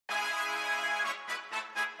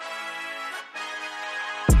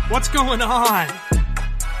What's going on?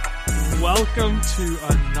 Welcome to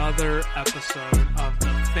another episode of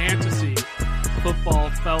the Fantasy Football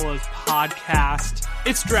Fellas podcast.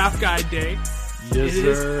 It's Draft Guide Day. Yes, it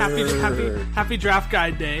sir. is happy Draft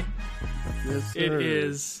Guide Day. Yes, sir. It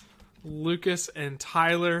is Lucas and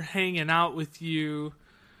Tyler hanging out with you.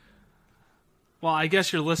 Well, I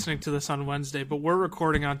guess you're listening to this on Wednesday, but we're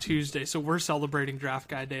recording on Tuesday, so we're celebrating Draft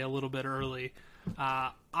Guide Day a little bit early.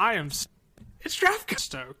 It's Draft Guide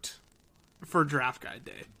stoked for Draft Guide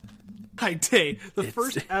Day. The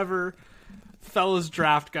first ever Fellas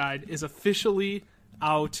Draft Guide is officially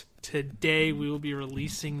out today. We will be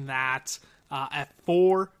releasing that at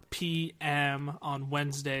 4 p.m. on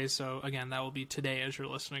Wednesday. So, again, that will be today as you're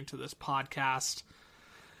listening to this podcast.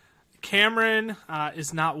 Cameron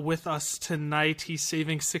is not with us tonight. He's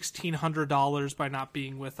saving $1,600 by not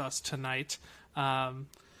being with us tonight. Don't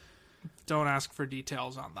ask for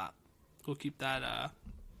details on that. We'll keep that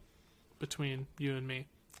between you and me.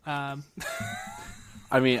 I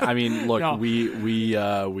mean, look, No.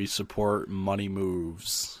 we support money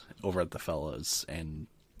moves over at the Fellas, and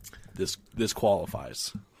this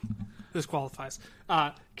qualifies. This qualifies.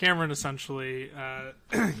 Cameron essentially,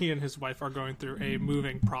 he and his wife are going through a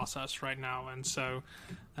moving process right now, and so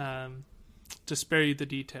to spare you the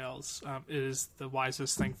details, is the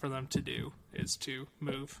wisest thing for them to do is to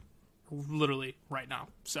move literally right now.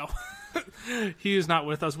 So he is not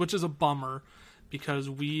with us, which is a bummer because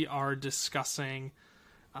we are discussing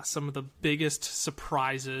some of the biggest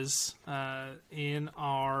surprises in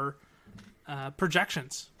our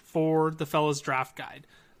projections for the Fellas Draft Guide.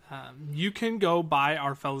 You can go buy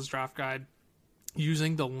our Fellas Draft Guide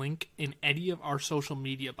using the link in any of our social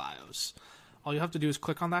media bios. All you have to do is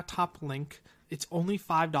click on that top link. It's only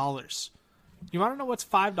 $5. You want to know what's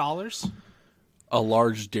 $5? A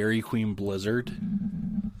large Dairy Queen Blizzard.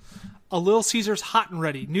 A Little Caesars Hot and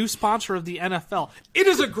Ready, new sponsor of the NFL. It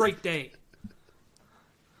is a great day.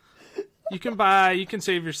 You can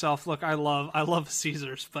save yourself. Look, I love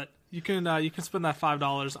Caesars, but you can spend that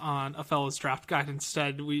 $5 on a Fellas Draft Guide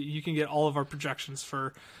instead. You can get all of our projections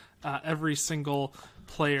for every single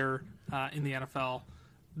player in the NFL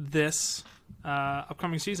this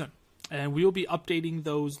upcoming season, and we will be updating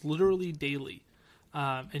those literally daily.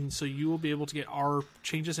 And so you will be able to get our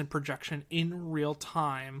changes in projection in real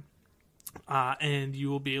time, and you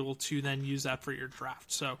will be able to then use that for your draft.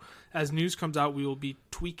 So as news comes out, we will be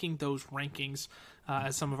tweaking those rankings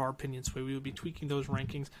as some of our opinions. We will be tweaking those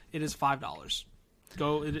rankings. It is $5.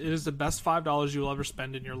 It is the best $5 you will ever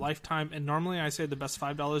spend in your lifetime. And normally I say the best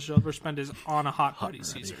 $5 you'll ever spend is on a Hot Buddy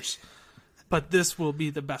Caesars. But this will be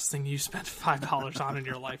the best thing you spend $5 on in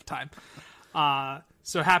your lifetime.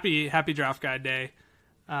 So happy Draft Guide Day.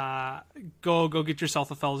 Go get yourself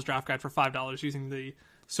a Fellas Draft Guide for $5 using the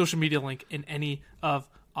social media link in any of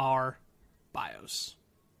our bios.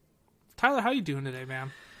 Tyler, how you doing today,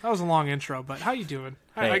 man? That was a long intro, but how you doing?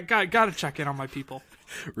 Hey. I got to check in on my people.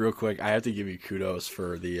 Real quick, I have to give you kudos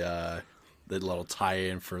for the little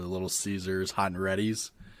tie-in for the Little Caesars Hot and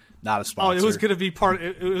Ready's. Not a sponsor. Oh, it was gonna be part.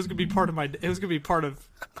 It was gonna be part of my. It was gonna be part of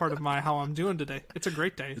my how I'm doing today. It's a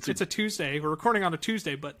great day. It's a Tuesday. We're recording on a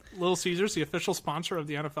Tuesday, but Little Caesars, the official sponsor of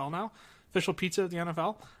the NFL now, official pizza of the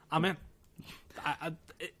NFL. I'm in.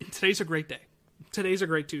 Today's a great day. Today's a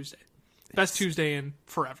great Tuesday. Best Tuesday in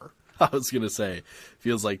forever. I was going to say,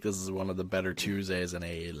 feels like this is one of the better Tuesdays in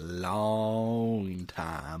a long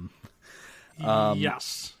time.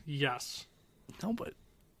 Yes. No, but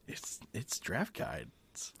it's Draft Guide.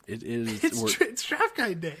 It is. It's Draft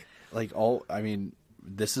Guide Day.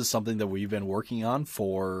 This is something that we've been working on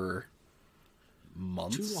for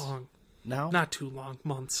months. Too long. Now? Not too long.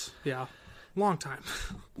 Months. Yeah. Long time.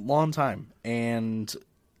 Long time. And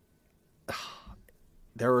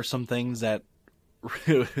there are some things that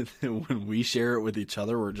when we share it with each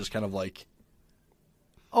other, we're just kind of like,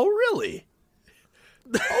 oh, really?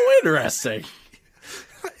 Oh, interesting.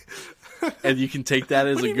 And you can take that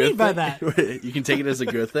as a good thing. By that? You can take it as a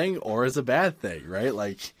good thing or as a bad thing, right?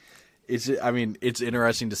 Like, it's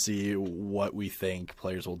interesting to see what we think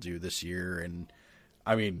players will do this year. And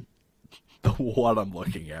I mean, what I'm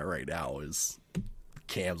looking at right now is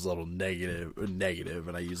Cam's little negative, and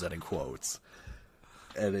I use that in quotes.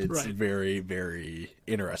 And it's right. Very, very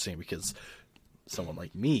interesting because someone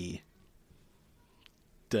like me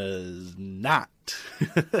does not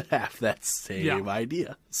have that same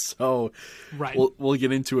idea. So right. we'll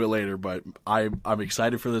get into it later, but I'm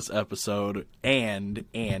excited for this episode, and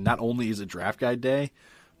not only is it Draft Guide Day,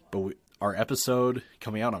 but our episode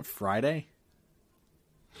coming out on Friday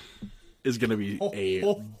is going to be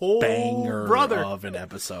a banger brother. of an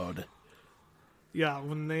episode. Yeah,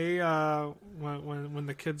 when they when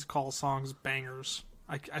the kids call songs bangers,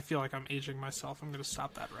 I feel like I'm aging myself. I'm going to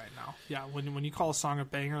stop that right now. Yeah, when you call a song a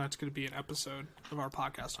banger, that's going to be an episode of our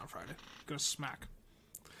podcast on Friday. Going to smack.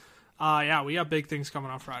 Yeah, we got big things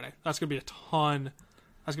coming on Friday. That's going to be a ton.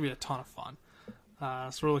 That's going to be a ton of fun.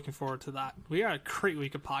 So we're looking forward to that. We got a great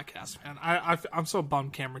week of podcasts, man. I'm so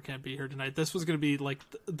bummed Cameron can't be here tonight. This was going to be like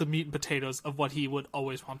the meat and potatoes of what he would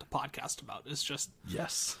always want to podcast about. It's just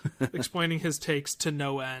Yes. explaining his takes to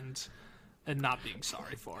no end and not being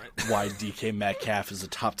sorry for it. Why DK Metcalf is a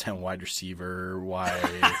top 10 wide receiver. Why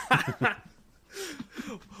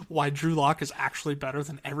Drew Lock is actually better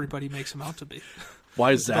than everybody makes him out to be.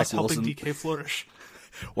 why Zach Thus Wilson helping DK flourish.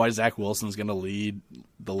 why Zach Wilson's going to lead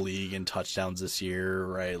the league in touchdowns this year,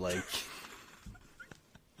 right? Like,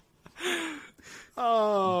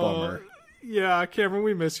 bummer. Yeah, Cameron,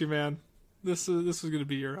 we miss you, man. This is going to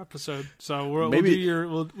be your episode, so we'll Maybe-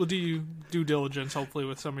 do you due diligence, hopefully,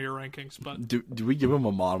 with some of your rankings. But Do we give him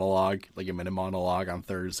a monologue, like a minute monologue on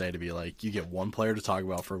Thursday to be like, you get one player to talk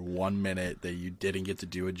about for 1 minute that you didn't get to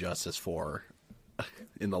do it justice for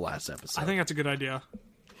in the last episode? I think that's a good idea.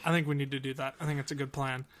 I think we need to do that. I think it's a good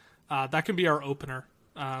plan. That can be our opener,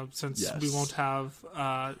 since Yes. we won't have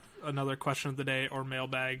another question of the day or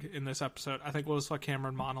mailbag in this episode. I think we'll just let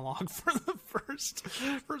Cameron monologue for the first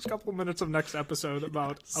couple of minutes of next episode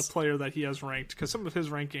about a player that he has ranked, because some of his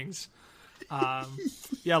rankings,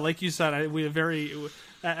 yeah, like you said,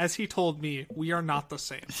 as he told me, we are not the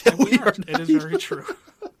same. And we aren't. It is very true.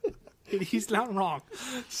 He's not wrong.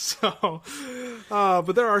 So,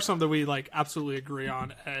 but there are some that we like absolutely agree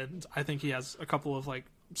on, and I think he has a couple of like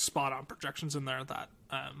spot on projections in there that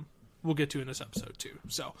we'll get to in this episode too.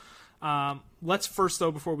 So, let's first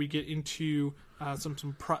though, before we get into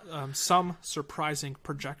some surprising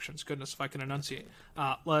projections. Goodness, if I can enunciate.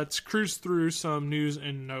 Let's cruise through some news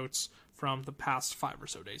and notes from the past 5 or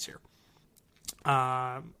so days here.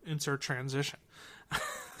 Insert transition.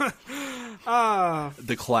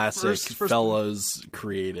 The classic First- fellas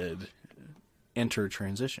created enter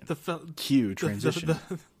transition. Cue transition.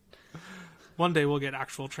 One day we'll get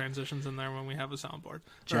actual transitions in there when we have a soundboard.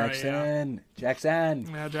 All right, Jackson.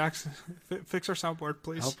 yeah, Jackson, fix our soundboard,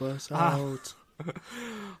 please. Help us out.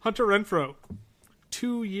 Hunter Renfrow,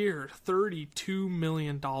 2-year, $32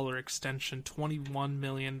 million extension, $21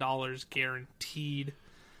 million guaranteed.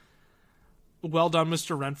 Well done,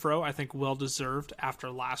 Mr. Renfrow. I think well deserved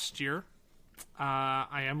after last year.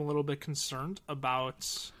 I am a little bit concerned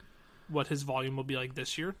about what his volume will be like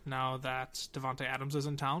this year now that Devontae Adams is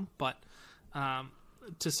in town. But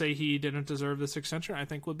to say he didn't deserve this extension, I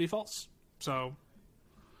think would be false. So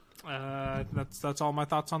that's all my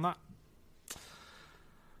thoughts on that.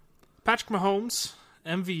 Patrick Mahomes,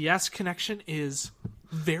 MVS connection is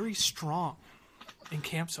very strong in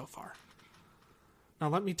camp so far. Now,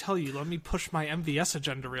 let me tell you, let me push my MVS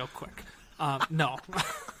agenda real quick. No.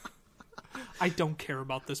 I don't care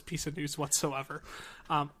about this piece of news whatsoever.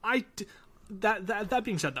 That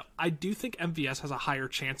being said, though, I do think MVS has a higher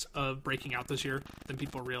chance of breaking out this year than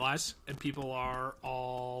people realize. And people are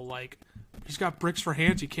all like, he's got bricks for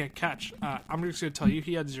hands he can't catch. I'm just going to tell you,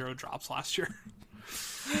 he had 0 drops last year.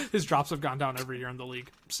 His drops have gone down every year in the league.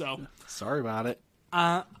 So, Sorry about it.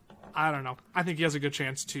 I don't know. I think he has a good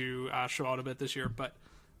chance to show out a bit this year, but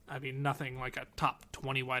I mean, nothing like a top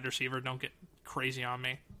 20 wide receiver. Don't get crazy on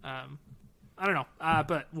me. I don't know,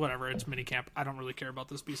 but whatever. It's minicamp. I don't really care about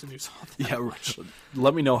this piece of news.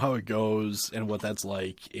 Let me know how it goes and what that's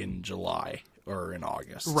like in July or in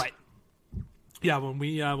August. Right. Yeah, when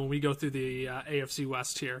we go through the AFC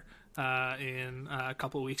West here in a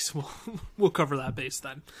couple of weeks, we'll cover that base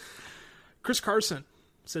then. Chris Carson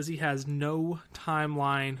says he has no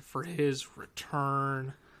timeline for his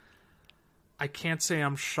return. I can't say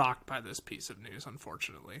I'm shocked by this piece of news,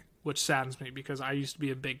 unfortunately, which saddens me because I used to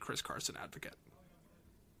be a big Chris Carson advocate.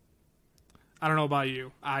 I don't know about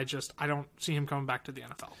you. I don't see him coming back to the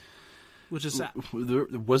NFL, which is sad.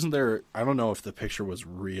 Wasn't there? I don't know if the picture was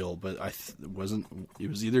real, but it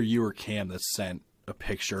was either you or Cam that sent a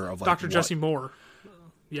picture of like Dr. Jesse Moore.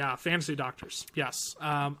 Yeah, fantasy doctors. Yes.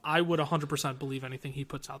 I would 100% believe anything he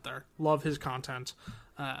puts out there. Love his content.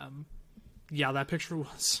 Yeah, that picture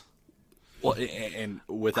was... Well, and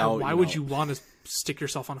without... Why would you want to stick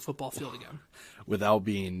yourself on a football field again? Without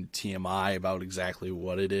being TMI about exactly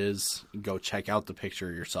what it is, go check out the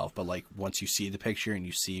picture yourself. But like once you see the picture and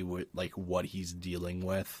you see what he's dealing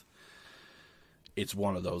with, it's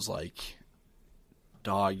one of those like,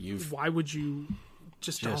 dog, Why would you...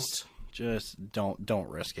 Just don't. Just don't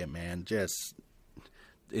risk it, man. Just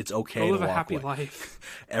It's okay Go to live a walk happy away. life.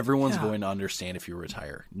 Everyone's Yeah. going to understand if you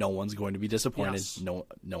retire. No one's going to be disappointed. Yes. No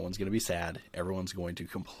one's going to be sad. Everyone's going to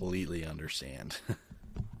completely understand.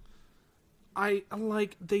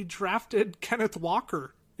 They drafted Kenneth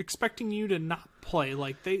Walker expecting you to not play.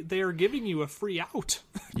 Like they are giving you a free out.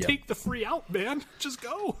 Yep. Take the free out, man. Just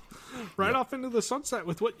go right off into the sunset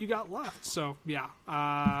with what you got left. So yeah,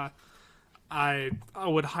 I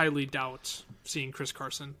would highly doubt seeing Chris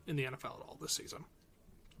Carson in the NFL at all this season.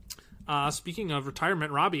 Speaking of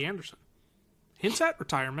retirement, Robbie Anderson hints at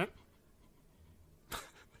retirement,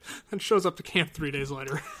 and shows up to camp 3 days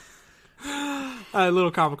later. A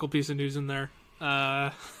little comical piece of news in there.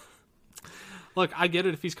 Look, I get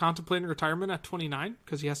it if he's contemplating retirement at 29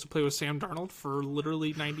 because he has to play with Sam Darnold for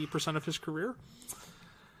literally 90% of his career.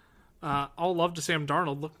 All love to Sam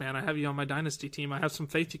Darnold. Look, man, I have you on my dynasty team. I have some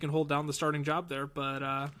faith you can hold down the starting job there.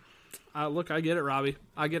 But look, I get it, Robbie.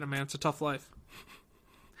 I get it, man. It's a tough life.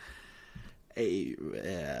 It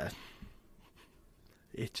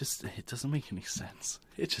doesn't make any sense.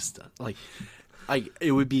 It just like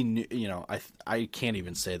it would be, I can't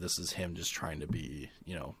even say this is him just trying to be,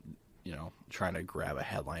 trying to grab a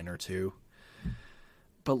headline or two.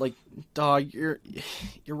 But like, dog, you're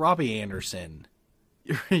Robbie Anderson.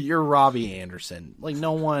 You're Robbie Anderson. Like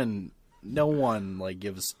no one like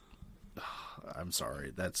gives. I'm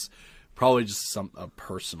sorry. That's probably just a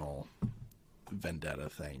personal vendetta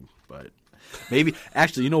thing, but maybe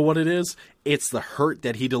actually, you know what it is? It's the hurt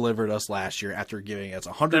that he delivered us last year after giving us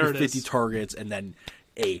 150 targets and then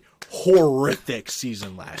a horrific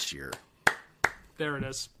season last year. There it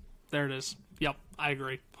is. Yep, I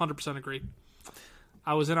agree. 100% agree.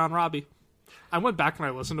 I was in on Robbie. I went back and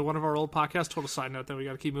I listened to one of our old podcasts. Total side note, then we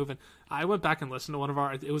got to keep moving. I went back and listened to one of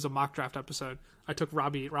our. It was a mock draft episode. I took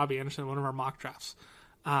Robbie Anderson in one of our mock drafts,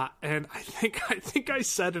 and I think I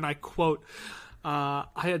said, and I quote, I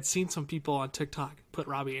had seen some people on TikTok put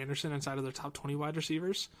Robbie Anderson inside of their top 20 wide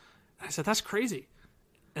receivers, and I said that's crazy.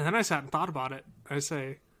 And then I sat and thought about it. I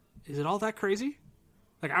say, is it all that crazy?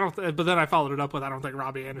 Like I don't. But then I followed it up with I don't think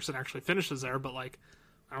Robbie Anderson actually finishes there, but like.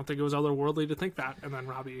 I don't think it was otherworldly to think that. And then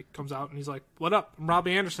Robbie comes out and he's like, what up? I'm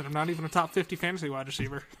Robbie Anderson. I'm not even a top 50 fantasy wide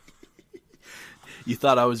receiver. You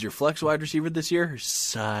thought I was your flex wide receiver this year?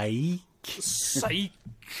 Psych.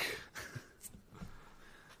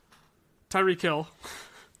 Tyreek Hill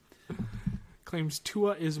claims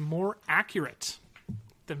Tua is more accurate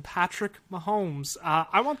than Patrick Mahomes.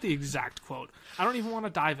 I want the exact quote. I don't even want to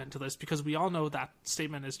dive into this because we all know that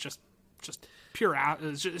statement is just pure.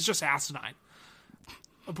 It's just asinine.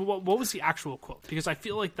 But what was the actual quote? Because I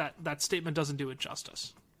feel like that statement doesn't do it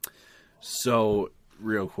justice. So,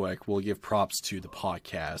 real quick, we'll give props to the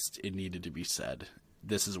podcast. It needed to be said.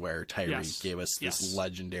 This is where Tyreek gave us this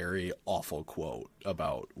legendary, awful quote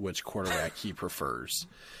about which quarterback he prefers.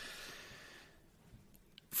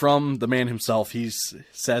 From the man himself, he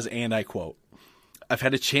says, and I quote, "I've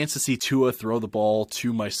had a chance to see Tua throw the ball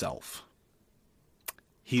to myself.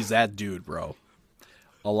 He's that dude, bro.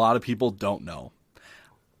 A lot of people don't know.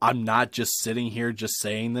 I'm not just sitting here just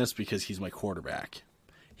saying this because he's my quarterback.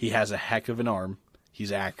 He has a heck of an arm.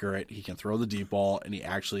 He's accurate. He can throw the deep ball, and he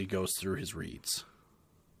actually goes through his reads."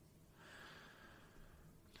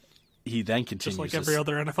 He then continues, just like every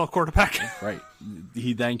other NFL quarterback. Right.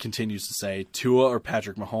 He then continues to say, Tua or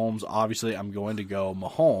Patrick Mahomes. Obviously, I'm going to go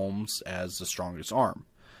Mahomes as the strongest arm.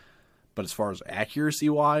 But as far as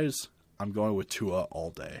accuracy-wise, I'm going with Tua all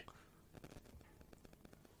day.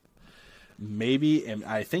 Maybe, and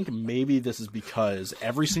I think maybe this is because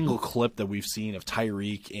every single clip that we've seen of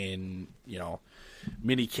Tyreek in,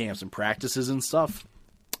 mini camps and practices and stuff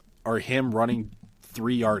are him running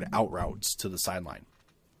 3-yard out routes to the sideline.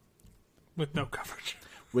 With no coverage.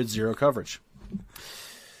 With zero coverage.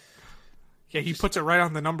 Yeah, he puts it right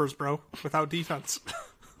on the numbers, bro, without defense.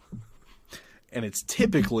 And it's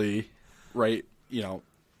typically, right,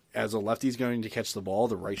 as a lefty's going to catch the ball,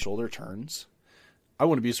 the right shoulder turns. I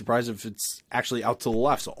wouldn't be surprised if it's actually out to the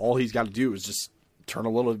left. So all he's got to do is just turn a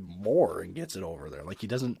little more and gets it over there. Like he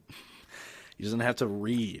doesn't have to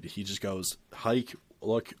read. He just goes, hike,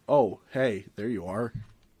 look, oh, hey, there you are.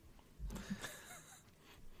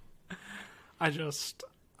 We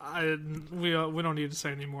don't need to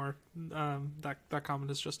say anymore. That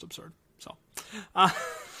comment is just absurd. So,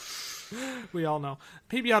 we all know.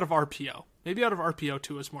 Maybe out of RPO. Maybe out of RPO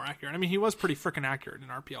 2 is more accurate. I mean, he was pretty freaking accurate in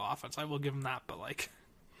RPO offense. I will give him that, but like,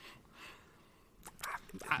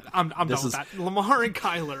 I'm done with that. Lamar and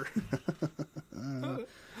Kyler.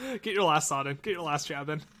 Get your last thought in. Get your last jab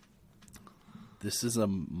in. This is a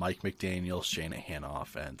Mike McDaniel Shanahan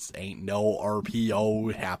offense. Ain't no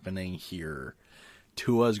RPO happening here.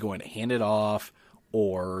 Tua's going to hand it off,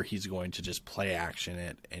 or he's going to just play action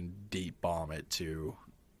it and deep bomb it to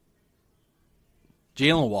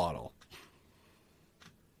Jalen Waddle.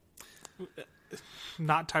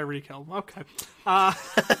 Not Tyreek Hill. Okay.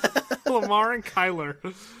 Lamar and Kyler.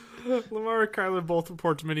 Lamar and Kyler both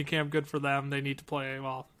report to minicamp. Good for them. They need to play.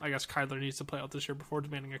 Well, I guess Kyler needs to play out this year before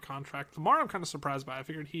demanding a contract. Lamar, I'm kind of surprised by. I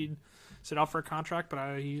figured he'd sit out for a contract, but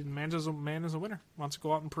man is a winner. Wants to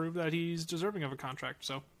go out and prove that he's deserving of a contract.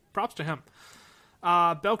 So props to him.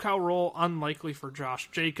 Bell cow role, unlikely for Josh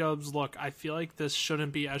Jacobs. Look, I feel like this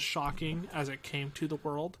shouldn't be as shocking as it came to the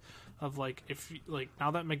world. Of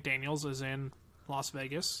now that McDaniels is in Las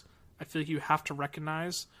Vegas, I feel like you have to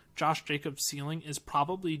recognize Josh Jacobs' ceiling is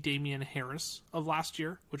probably Damian Harris of last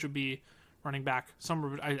year, which would be running back,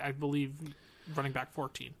 I believe running back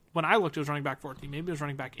 14. When I looked, it was running back 14. Maybe it was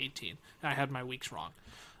running back 18. I had my weeks wrong.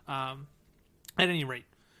 At any rate,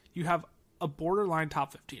 you have a borderline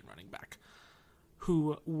top 15 running back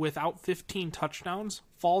who, without 15 touchdowns,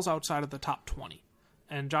 falls outside of the top 20.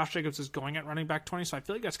 And Josh Jacobs is going at running back 20, so I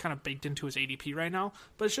feel like that's kind of baked into his ADP right now.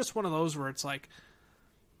 But it's just one of those where it's like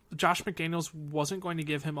Josh McDaniels wasn't going to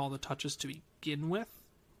give him all the touches to begin with.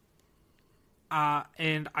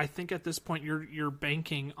 And I think at this point you're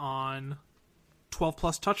banking on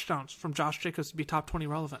 12-plus touchdowns from Josh Jacobs to be top 20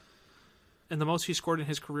 relevant. And the most he scored in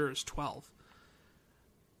his career is 12.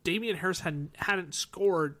 Damian Harris hadn't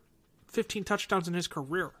scored 15 touchdowns in his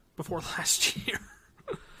career before last year.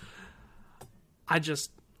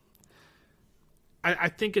 I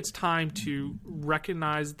think it's time to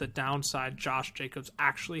recognize the downside Josh Jacobs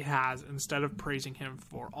actually has instead of praising him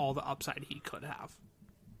for all the upside he could have.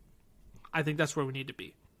 I think that's where we need to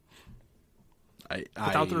be.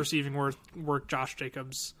 Without the receiving work, Josh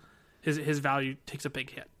Jacobs, his value takes a big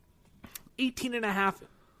hit.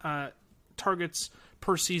 18.5 targets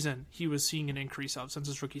per season he was seeing an increase of since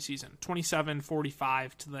his rookie season. 27,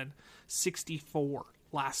 45 to then 64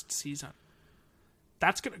 last season.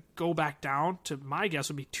 That's going to go back down to, my guess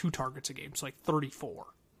would be 2 targets a game, so like 34.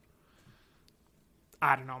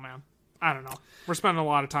 I don't know, man. I don't know. We're spending a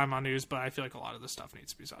lot of time on news, but I feel like a lot of this stuff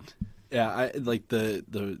needs to be said. Yeah, I like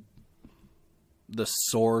the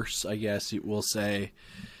source, I guess you will say,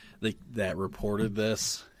 like that reported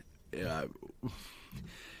this. The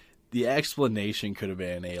explanation could have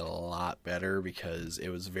been a lot better because it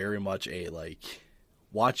was very much a like,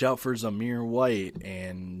 watch out for Zamir White,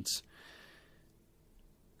 and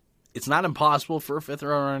it's not impossible for a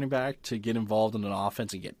fifth-round running back to get involved in an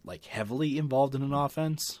offense and get like heavily involved in an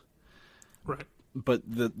offense. Right. But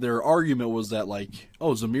their argument was that like,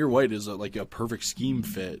 oh, Zamir White is like a perfect scheme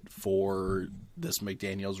fit for this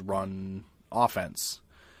McDaniels run offense.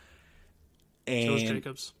 And so is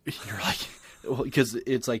Jacobs. You're like, well, because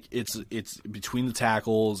it's like it's between the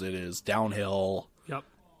tackles, it is downhill. Yep.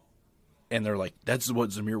 And they're like, that's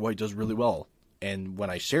what Zamir White does really well. And when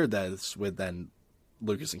I shared that with then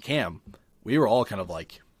Lucas and Cam, we were all kind of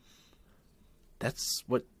like, that's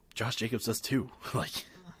what Josh Jacobs does too. Like,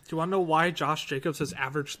 do you want to know why Josh Jacobs has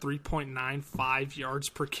averaged 3.95 yards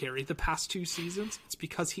per carry the past 2 seasons? It's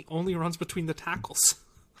because he only runs between the tackles.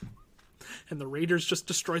 And the Raiders just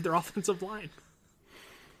destroyed their offensive line.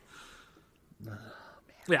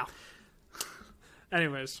 Yeah.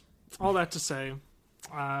 Anyways, all that to say,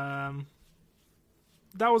 that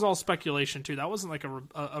was all speculation too. That wasn't like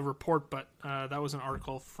a report, but that was an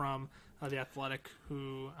article from The Athletic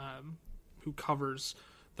who covers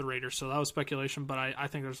the Raiders. So that was speculation, but I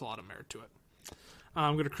think there's a lot of merit to it.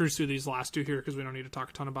 I'm going to cruise through these last 2 here because we don't need to talk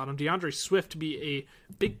a ton about them. DeAndre Swift to be a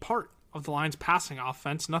big part of the Lions' passing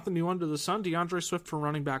offense. Nothing new under the sun. DeAndre Swift for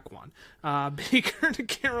running back 1. Baker to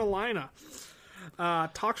Carolina.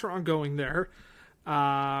 Talks are ongoing there.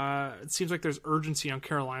 It seems like there's urgency on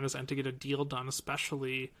Carolina's end to get a deal done,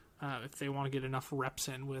 especially if they want to get enough reps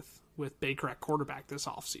in with Baker at quarterback this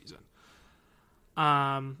offseason.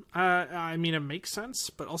 I mean, it makes sense,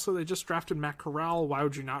 but also they just drafted Matt Corral. Why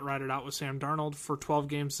would you not ride it out with Sam Darnold for 12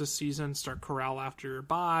 games this season? Start Corral after your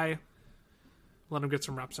bye. Let him get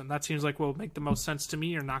some reps in. That seems like will make the most sense to me.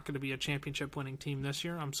 You're not going to be a championship-winning team this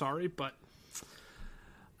year. I'm sorry, but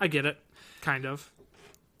I get it, kind of.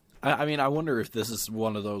 I mean, I wonder if this is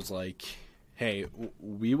one of those, like, hey,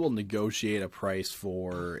 we will negotiate a price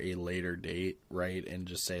for a later date, right? And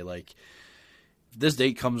just say, like, if this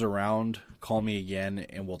date comes around, call me again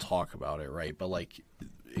and we'll talk about it, right? But, like,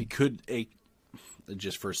 it could,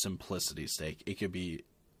 just for simplicity's sake, it could be,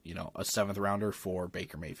 you know, a 7th rounder for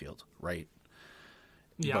Baker Mayfield, right?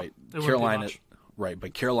 Yeah, but Carolina, right?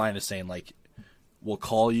 But Carolina is saying, like, we'll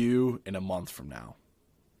call you in a month from now,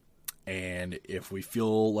 and if we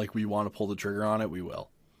feel like we want to pull the trigger on it, we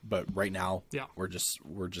will. But right now, Yeah. we're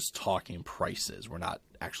just talking prices. We're not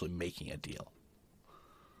actually making a deal.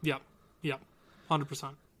 Yep.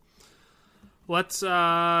 100%. Let's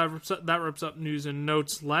that wraps up news and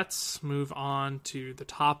notes. Let's move on to the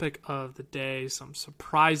topic of the day, some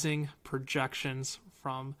surprising projections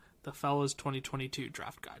from the Fellas 2022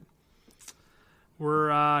 draft guide.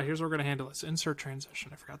 Here's how we're going to handle this. Insert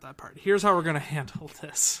transition. I forgot that part. Here's how we're going to handle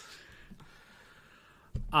this.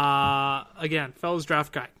 Again, Fellas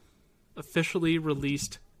draft guide officially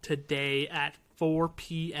released today at 4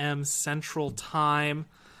 p.m. Central Time.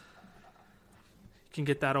 You can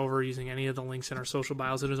get that over using any of the links in our social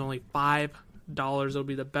bios. It is only $5. It'll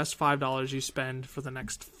be the best $5 you spend for the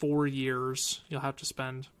next 4 years. You'll have to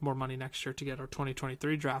spend more money next year to get our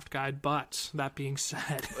 2023 draft guide. But that being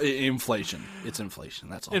said, Inflation. It's inflation.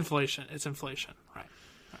 That's all. inflation. It's inflation, right?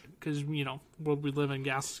 Because world we live in,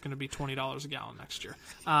 gas is going to be $20 a gallon next year.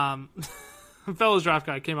 Fellas draft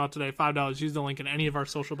guide came out today. $5. Use the link in any of our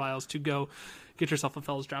social bios to go get yourself a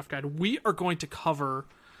Fellas draft guide. We are going to cover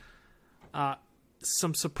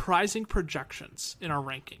some surprising projections in our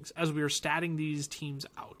rankings as we are statting these teams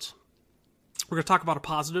out. We're going to talk about a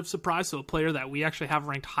positive surprise, so a player that we actually have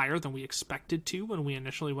ranked higher than we expected to when we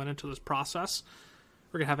initially went into this process.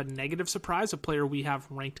 We're going to have a negative surprise, a player we have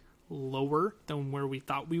ranked lower than where we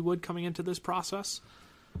thought we would coming into this process.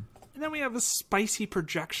 And then we have a spicy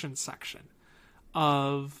projection section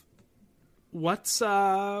of what's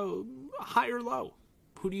high or low.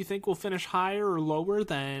 Who do you think will finish higher or lower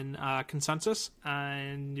than consensus?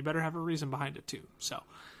 And you better have a reason behind it, too. So,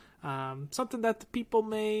 something that the people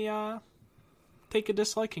may take a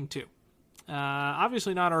disliking to.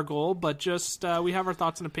 Obviously not our goal, but just we have our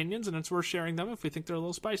thoughts and opinions, and it's worth sharing them if we think they're a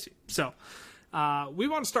little spicy. So, we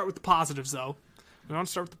want to start with the positives, though.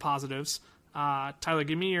 Tyler,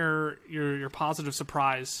 give me your positive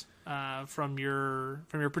surprise from your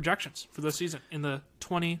projections for this season in the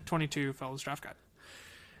 2022 Fellas Draft Guide.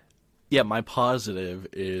 Yeah, my positive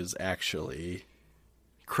is actually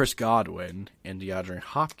Chris Godwin and DeAndre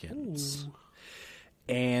Hopkins. Ooh.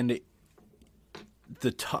 And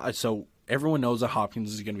so everyone knows that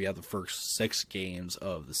Hopkins is going to be at the first 6 games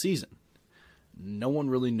of the season. No one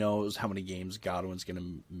really knows how many games Godwin's going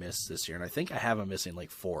to miss this year, and I think I have him missing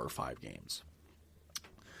like 4 or 5 games.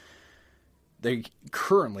 They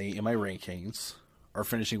currently, in my rankings, are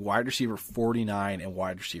finishing wide receiver 49 and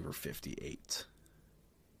wide receiver 58.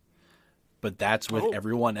 But that's with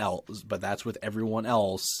everyone else. But that's with everyone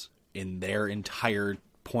else in their entire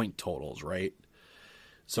point totals, right?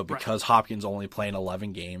 So because Hopkins only playing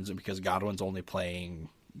 11 games, and because Godwin's only playing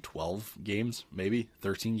 12 games, maybe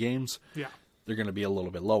 13 games, they're going to be a little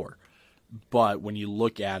bit lower. But when you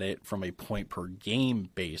look at it from a point per game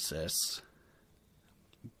basis,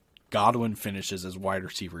 Godwin finishes as wide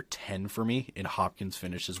receiver 10 for me, and Hopkins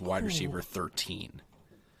finishes wide receiver 13.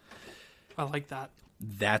 I like that.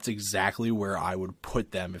 That's exactly where I would put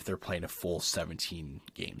them if they're playing a full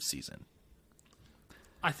 17-game season.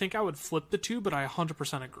 I think I would flip the two, but I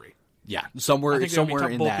 100% agree. Yeah, somewhere in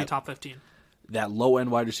both that be top 15. That low-end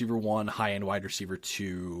wide receiver 1, high-end wide receiver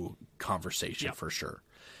 2 conversation for sure.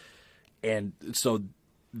 And so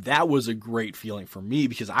that was a great feeling for me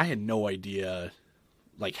because I had no idea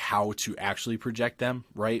like how to actually project them,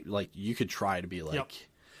 right? Like you could try to be like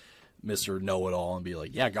Mr. Know-It-All and be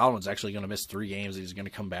like, yeah, Godwin's actually going to miss 3 games. He's going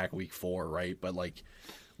to come back week 4, right? But like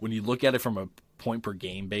when you look at it from a point per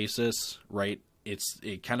game basis, right, it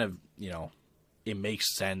kind of, it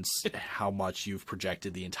makes sense how much you've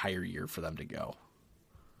projected the entire year for them to go.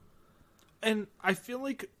 And I feel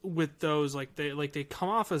like with those, they come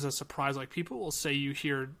off as a surprise. Like people will say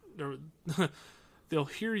they'll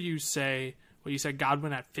hear you say, well, you said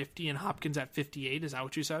Godwin at 50 and Hopkins at 58. Is that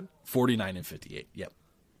what you said? 49 and 58. Yep.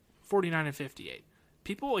 49 and 58.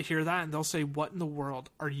 People will hear that and they'll say, what in the world?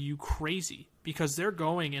 Are you crazy? Because they're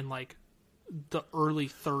going in like the early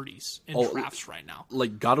 30s in drafts right now.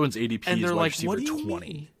 Like Godwin's ADP and is they're wide like, receiver what do you 20.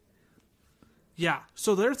 Mean? Yeah.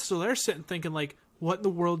 So they're sitting thinking like, what in the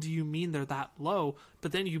world do you mean they're that low?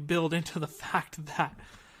 But then you build into the fact that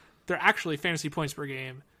they're actually fantasy points per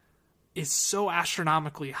game is so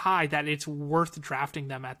astronomically high that it's worth drafting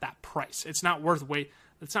them at that price. It's not worth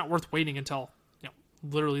waiting until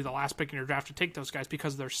literally the last pick in your draft to take those guys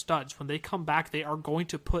because they're studs. When they come back, they are going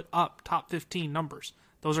to put up top 15 numbers.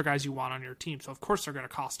 Those are guys you want on your team. So, of course, they're going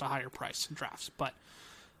to cost a higher price in drafts. But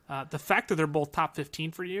the fact that they're both top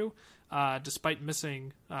 15 for you, despite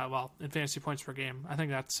missing, in fantasy points per game, I think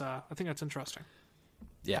that's interesting.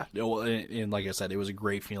 Yeah. And like I said, it was a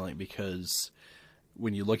great feeling because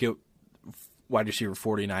when you look at wide receiver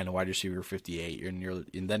 49 and wide receiver 58,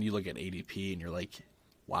 and then you look at ADP and you're like,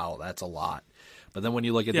 wow, that's a lot. But then when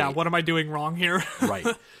you look at what am I doing wrong here? right.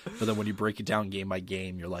 But then when you break it down game by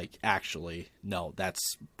game, you're like, actually, no,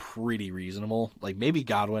 that's pretty reasonable. Like maybe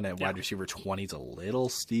Godwin at wide receiver 20 is a little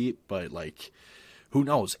steep, but like, who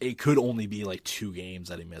knows? It could only be like 2 games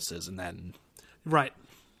that he misses, and then right.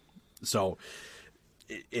 So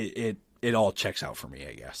it all checks out for me,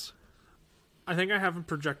 I guess. I think I have him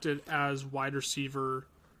projected as wide receiver.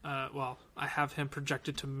 I have him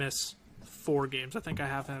projected to miss 4 games. I think I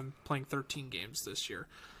have him playing 13 games this year.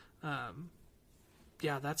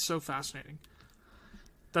 That's so fascinating.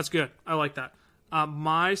 That's good. I like that.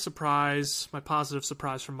 My positive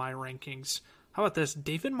surprise from my rankings. How about this?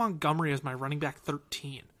 David Montgomery is my running back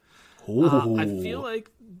 13. I feel like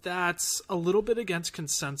that's a little bit against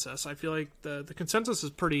consensus. I feel like the consensus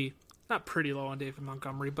is not pretty low on David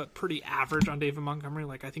Montgomery, but pretty average on David Montgomery.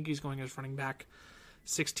 Like I think he's going as running back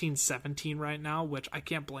 16, 17 right now, which I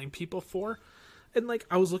can't blame people for. And like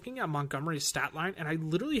I was looking at Montgomery's stat line, and I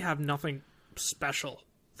literally have nothing special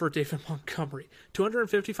for David Montgomery.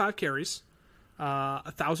 255 carries,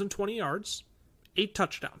 1,020 yards, 8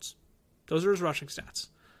 touchdowns. Those are his rushing stats.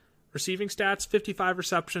 Receiving stats, 55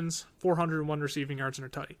 receptions, 401 receiving yards, and a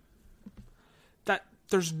tutty.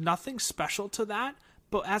 There's nothing special to that.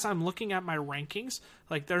 But as I'm looking at my rankings,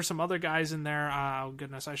 like there's some other guys in there. Oh,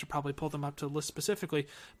 goodness, I should probably pull them up to list specifically.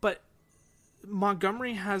 But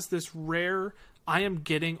Montgomery has this rare, I am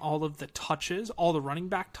getting all of the touches, all the running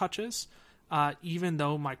back touches, even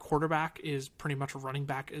though my quarterback is pretty much a running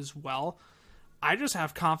back as well. I just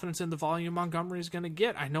have confidence in the volume Montgomery is going to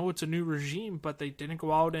get. I know it's a new regime, but they didn't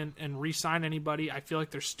go out and re-sign anybody. I feel like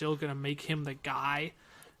they're still going to make him the guy.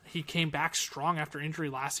 He came back strong after injury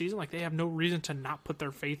last season. Like they have no reason to not put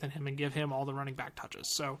their faith in him and give him all the running back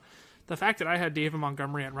touches. So the fact that I had David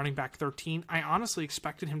Montgomery at running back 13, I honestly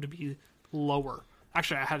expected him to be lower.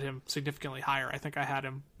 Actually, I had him significantly higher. I think I had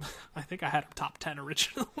him top 10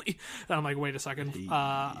 originally. And I'm like, wait a second.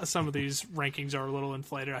 Some of these rankings are a little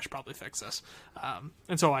inflated. I should probably fix this.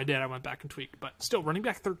 And so I did. I went back and tweaked. But still, running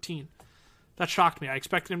back 13. That shocked me. I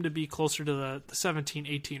expected him to be closer to the 17,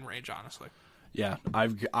 18 range, honestly. Yeah,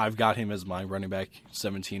 I've got him as my running back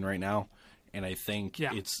 17 right now, and I think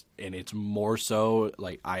it's more so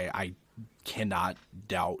like I cannot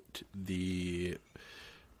doubt the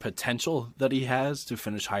potential that he has to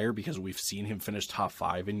finish higher because we've seen him finish top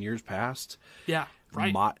 5 in years past. Yeah,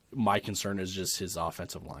 right. My concern is just his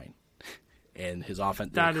offensive line, and his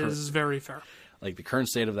offense. That is very fair. Like the current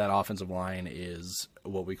state of that offensive line is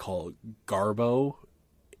what we call garbo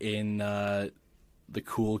in the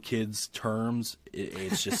cool kids terms.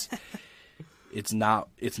 It's just it's not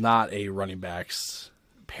a running back's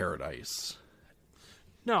paradise.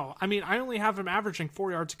 No, I mean I only have him averaging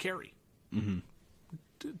 4 yards a carry.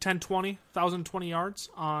 1,020 yards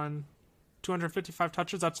on 255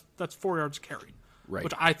 touches. That's 4 yards a carry, right?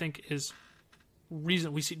 Which I think is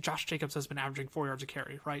reason we see Josh Jacobs has been averaging 4 yards a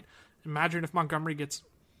carry, right? Imagine if Montgomery gets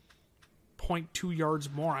 0.2 yards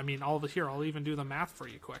more. I mean, I'll even do the math for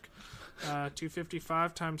you quick.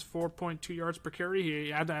 255 times 4.2 yards per carry.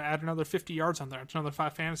 You add another 50 yards on there. It's another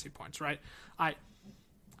 5 fantasy points, right? I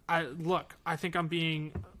think I'm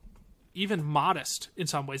being even modest in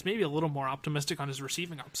some ways, maybe a little more optimistic on his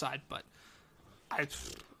receiving upside, but I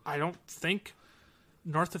don't think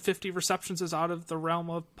north of 50 receptions is out of the realm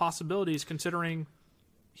of possibilities, considering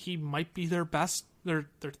he might be their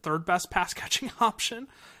third best pass catching option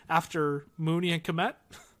after Mooney and Kmet.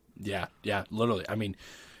 Yeah, literally. I mean,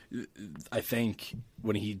 I think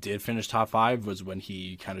when he did finish top 5 was when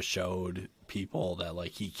he kind of showed people that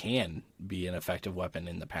like he can be an effective weapon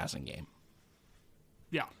in the passing game.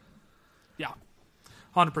 Yeah,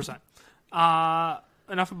 100%.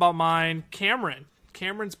 Enough about mine.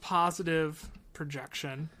 Cameron's positive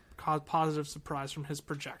projection, positive surprise from his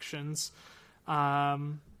projections.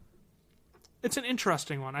 It's an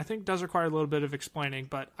interesting one. I think it does require a little bit of explaining,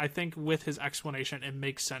 but I think with his explanation, it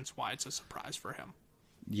makes sense why it's a surprise for him.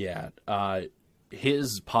 Yeah.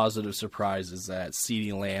 His positive surprise is that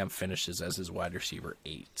CeeDee Lamb finishes as his wide receiver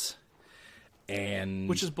 8.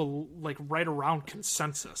 Which is like right around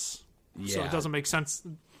consensus. Yeah. So it doesn't make sense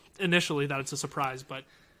initially that it's a surprise, but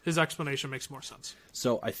his explanation makes more sense.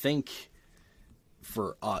 So I think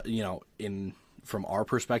for from our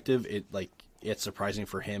perspective, it's surprising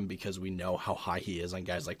for him because we know how high he is on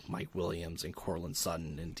guys like Mike Williams and Courtland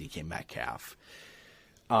Sutton and DK Metcalf.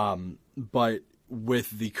 But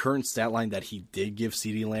with the current stat line that he did give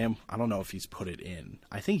CeeDee Lamb, I don't know if he's put it in.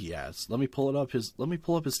 I think he has. Let me pull up his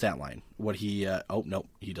stat line. What he no,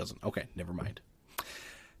 he doesn't. Okay, never mind.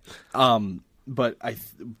 But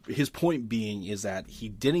his point being is that he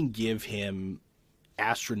didn't give him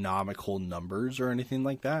astronomical numbers or anything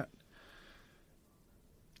like that.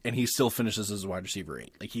 And he still finishes as a wide receiver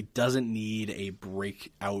 8. Like, he doesn't need a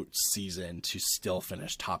breakout season to still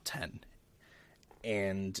finish top 10.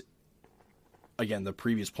 And again, the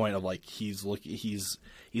previous point of like he's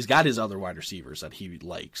got his other wide receivers that he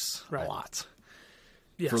likes a lot.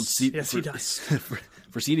 Yes, he does.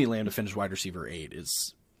 For CeeDee Lamb to finish wide receiver 8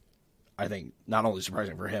 is, I think, not only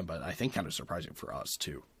surprising for him, but I think kind of surprising for us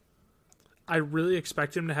too. I really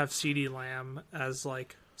expect him to have CeeDee Lamb as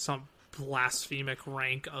like some blasphemic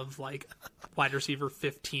rank of like wide receiver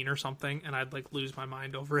 15 or something, and I'd like lose my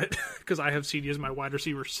mind over it because I have CeeDee as my wide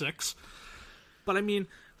receiver 6. But I mean,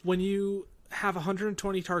 when you have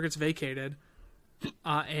 120 targets vacated,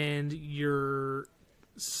 and your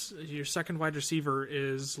second wide receiver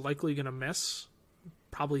is likely going to miss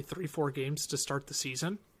probably 3-4 games to start the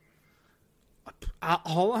season,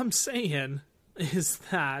 all I'm saying is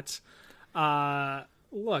that,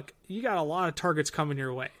 look, you got a lot of targets coming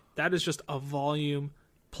your way. That is just a volume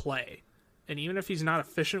play. And even if he's not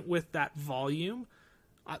efficient with that volume,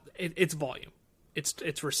 it's volume.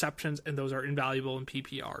 It's receptions, and those are invaluable in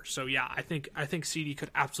PPR. So yeah, I think CD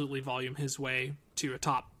could absolutely volume his way to a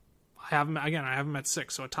top. I have him at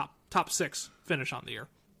 6, so a top 6 finish on the year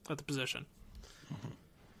at the position. Mm-hmm.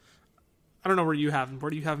 I don't know where you have him. Where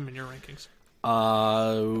do you have him in your rankings?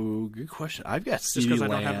 Good question. I've got CeeDee Lamb. Just because I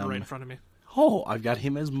don't have him right in front of me. Oh, I've got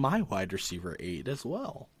him as my wide receiver 8 as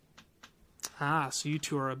well. So you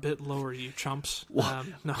two are a bit lower, you chumps.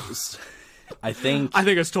 No. I think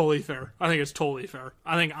it's totally fair. I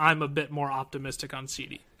think I'm a bit more optimistic on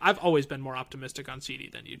CD. I've always been more optimistic on CD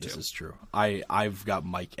than you two. This is true. I've got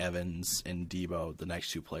Mike Evans and Debo, the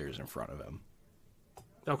next 2 players in front of him.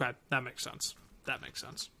 Okay, that makes sense.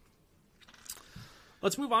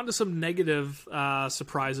 Let's move on to some negative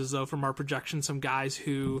surprises, though, from our projection. Some guys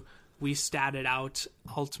who we statted out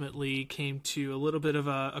ultimately came to a little bit of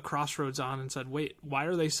a crossroads on and said, wait, why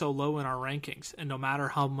are they so low in our rankings? And no matter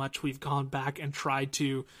how much we've gone back and tried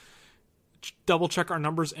to double check our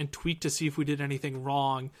numbers and tweak to see if we did anything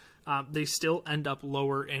wrong, they still end up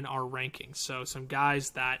lower in our rankings. So some guys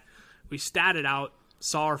that we statted out,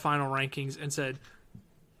 saw our final rankings and said,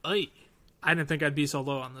 hey, I didn't think I'd be so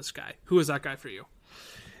low on this guy. Who is that guy for you?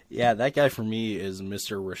 Yeah, that guy for me is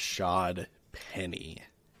Mr. Rashad Penny,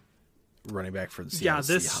 running back for the Seattle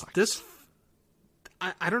Seahawks. This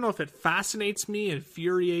I don't know if it fascinates me,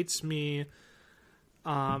 infuriates me.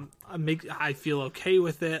 I feel okay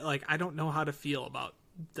with it. Like, I don't know how to feel about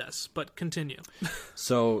this, but continue.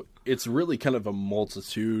 So it's really kind of a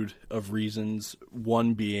multitude of reasons.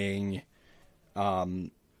 One being, Rashad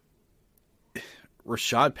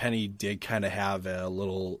Penny did kind of have a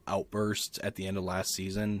little outburst at the end of last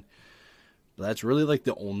season. But that's really like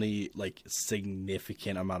the only like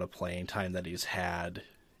significant amount of playing time that he's had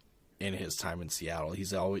in his time in Seattle.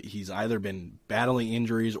 He's either been battling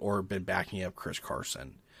injuries or been backing up Chris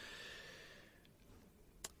Carson.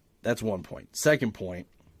 That's one point. Second point,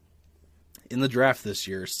 in the draft this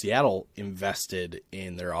year, Seattle invested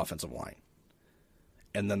in their offensive line.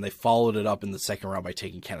 And then they followed it up in the second round by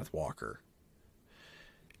taking Kenneth Walker.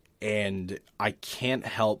 And I can't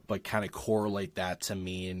help but kind of correlate that to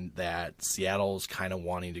mean that Seattle's kind of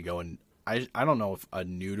wanting to go in, I don't know if a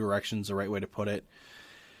new direction is the right way to put it,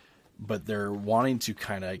 but they're wanting to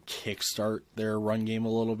kind of kickstart their run game a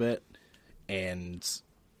little bit. And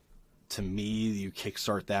to me, you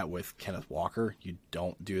kickstart that with Kenneth Walker. You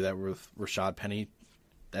don't do that with Rashad Penny.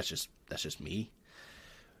 That's just me.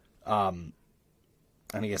 And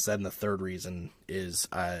I guess then the third reason is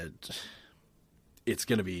it's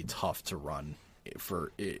going to be tough to run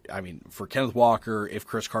for Kenneth Walker. If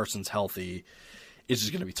Chris Carson's healthy, it's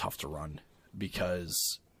just going to be tough to run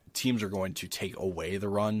because teams are going to take away the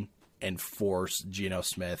run and force Geno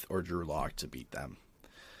Smith or Drew Lock to beat them.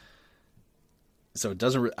 So it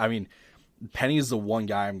doesn't, Penny is the one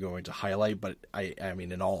guy I'm going to highlight, but I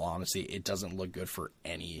mean, in all honesty, it doesn't look good for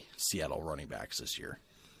any Seattle running backs this year.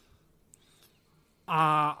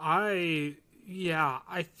 I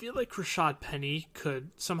feel like Rashad Penny could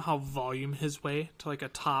somehow volume his way to like a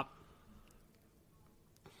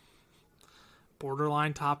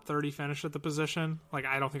borderline top 30 finish at the position. Like,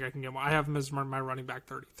 I don't think I can get more. I have him as my running back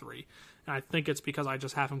 33. And I think it's because I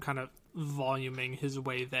just have him kind of voluming his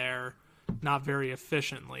way there, not very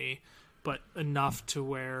efficiently, but enough to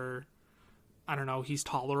where, I don't know, he's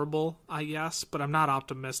tolerable, I guess, but I'm not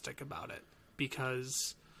optimistic about it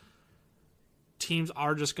because teams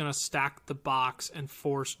are just going to stack the box and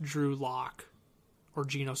force Drew Lock or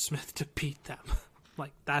Geno Smith to beat them.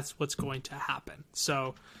 Like, that's what's going to happen.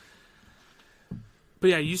 So, but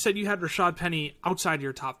yeah, you said you had Rashad Penny outside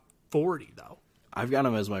your top 40, though. I've got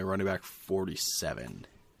him as my running back 47.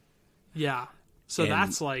 Yeah. So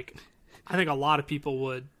that's like, I think a lot of people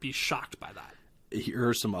would be shocked by that. Here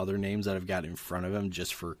are some other names that I've got in front of him,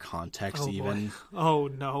 just for context, even. Boy. Oh,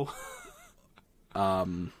 no.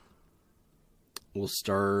 We'll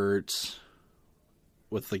start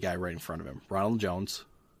with the guy right in front of him. Ronald Jones.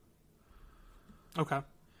 Okay.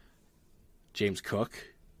 James Cook.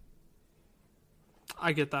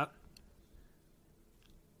 I get that.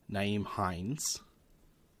 Nyheim Hines.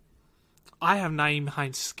 I have Nyheim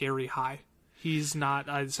Hines scary high. He's not,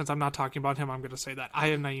 since I'm not talking about him, I'm going to say that. I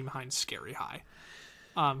have Nyheim Hines scary high.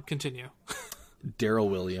 Continue. Darrell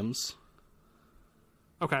Williams.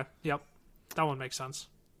 Okay, yep. That one makes sense.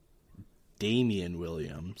 Damian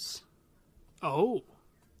Williams. Oh.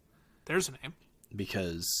 There's a name.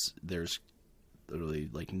 Because there's literally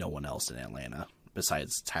like no one else in Atlanta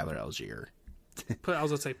besides Tyler Algier. I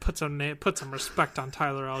was going to say, put some respect on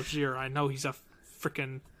Tyler Algier. I know he's a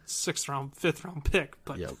freaking 6th round, 5th round pick,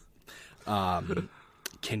 but... Yep.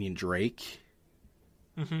 Kenyon Drake.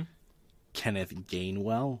 Mm-hmm. Kenneth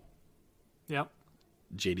Gainwell. Yep.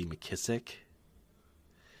 J.D. McKissick.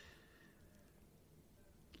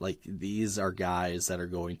 Like, these are guys that are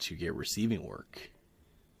going to get receiving work.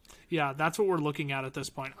 Yeah, that's what we're looking at this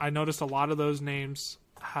point. I noticed a lot of those names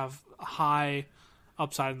have high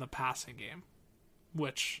upside in the passing game,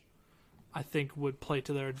 which I think would play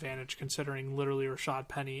to their advantage, considering literally Rashad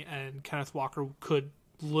Penny and Kenneth Walker could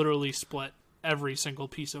literally split every single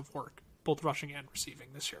piece of work, both rushing and receiving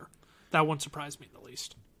this year. That wouldn't surprise me in the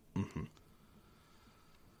least. Mm-hmm.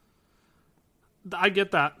 I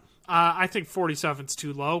get that. I think 47's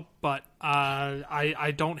too low, but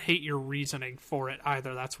I don't hate your reasoning for it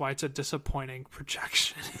either. That's why it's a disappointing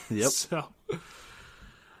projection. Yep. So,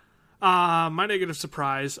 my negative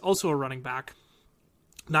surprise, also a running back.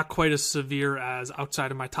 Not quite as severe as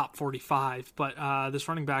outside of my top 45, but this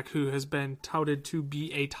running back who has been touted to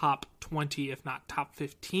be a top 20, if not top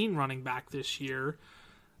 15 running back this year.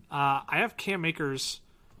 I have Cam Akers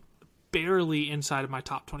barely inside of my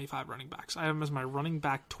top 25 running backs. I have him as my running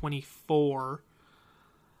back 24,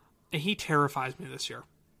 and he terrifies me this year.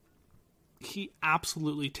 He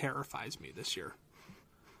absolutely terrifies me this year.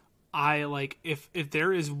 I like if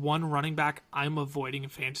there is one running back I'm avoiding in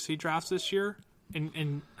fantasy drafts this year,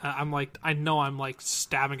 and I'm like, I know I'm like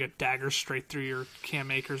stabbing a dagger straight through your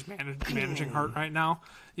Cam Akers managing heart right now.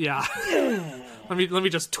 Yeah. let me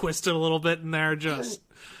just twist it a little bit in there, just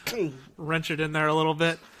wrench it in there a little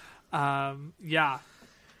bit. Yeah,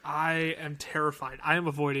 I am terrified. I am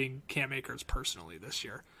avoiding Cam Akers personally this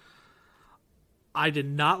year. I did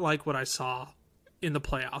not like what I saw in the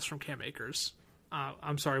playoffs from Cam Akers.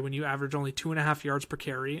 I'm sorry, when you average only 2.5 yards per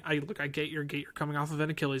carry, I get you're coming off of an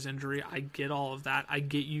Achilles injury. I get all of that. I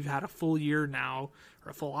get you've had a full year now,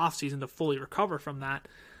 or a full offseason to fully recover from that.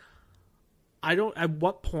 At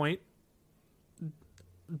what point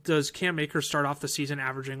does Cam Akers start off the season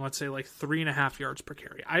averaging, let's say, like 3.5 yards per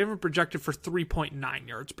carry? I haven't projected for 3.9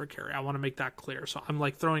 yards per carry. I want to make that clear. So I'm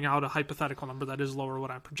like throwing out a hypothetical number that is lower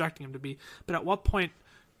what I'm projecting him to be. But at what point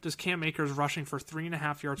does Cam Akers rushing for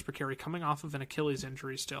 3.5 yards per carry coming off of an Achilles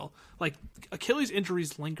injury still? Like, Achilles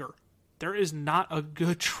injuries linger. There is not a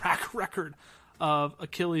good track record of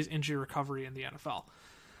Achilles injury recovery in the NFL.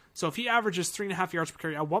 So if he averages 3.5 yards per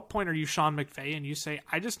carry, at what point are you Sean McVay and you say,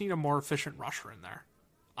 I just need a more efficient rusher in there?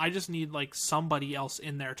 I just need like somebody else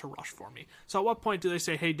in there to rush for me. So at what point do they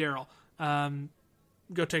say, hey, Darrell,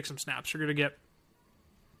 go take some snaps. You're going to get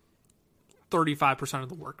 35% of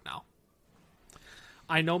the work now.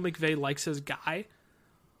 I know McVay likes his guy.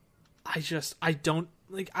 I don't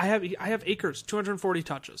like, I have Akers, 240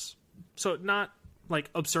 touches. So not like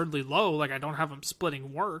absurdly low. Like I don't have him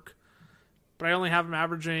splitting work, but I only have him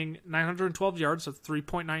averaging 912 yards, so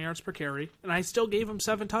 3.9 yards per carry. And I still gave him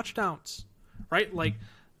 7 touchdowns, right? Like,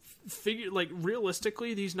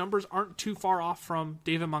 realistically, these numbers aren't too far off from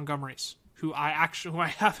David Montgomery's, who I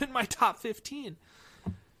have in my top 15.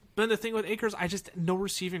 But the thing with Akers, no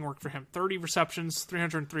receiving work for him. 30 receptions,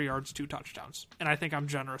 303 yards, 2 touchdowns. And I think I'm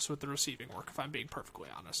generous with the receiving work, if I'm being perfectly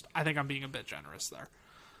honest. I think I'm being a bit generous there.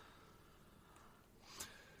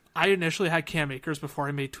 I initially had Cam Akers before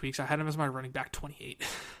I made tweaks. I had him as my running back 28.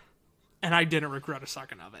 And I didn't regret a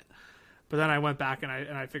second of it. But then I went back and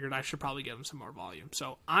I figured I should probably give him some more volume.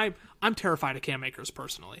 So I'm terrified of Cam Akers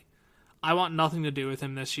personally. I want nothing to do with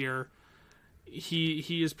him this year.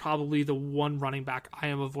 He is probably the one running back I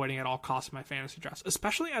am avoiding at all costs in my fantasy drafts,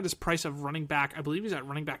 especially at his price of running back. I believe he's at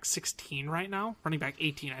running back 16 right now. Running back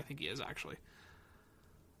 18, I think he is actually.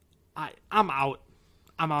 I'm out.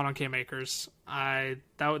 I'm out on Cam Akers. That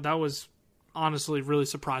was honestly really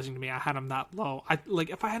surprising to me. I had him that low.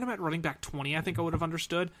 If I had him at running back 20, I think I would have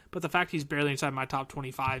understood. But the fact he's barely inside my top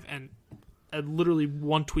 25 and literally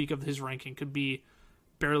one tweak of his ranking could be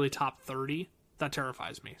barely top 30, that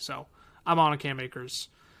terrifies me. So I'm on a Cam Akers.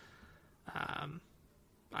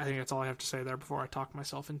 I think that's all I have to say there before I talk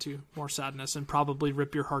myself into more sadness and probably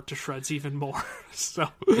rip your heart to shreds even more. So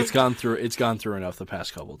it's gone through enough the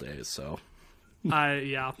past couple days. So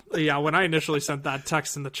yeah. When I initially sent that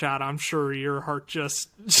text in the chat, I'm sure your heart just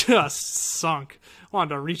sunk.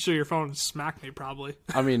 Wanted to reach through your phone and smack me, probably.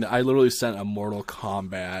 I mean, I literally sent a Mortal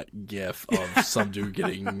Kombat gif of some dude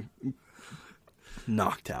getting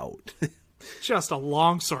knocked out. Just a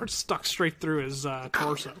long sword stuck straight through his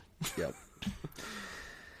torso. Yep.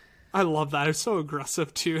 I love that. It's so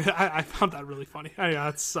aggressive too. I found that really funny.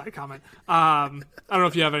 That's a side comment. I don't know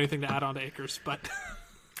if you have anything to add on to Akers, but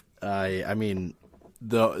I mean,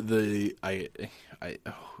 oh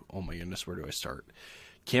my goodness, where do I start?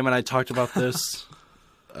 Cam and I talked about this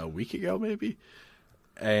a week ago, maybe,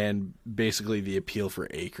 and basically the appeal for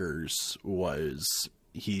Akers was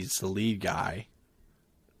he's the lead guy.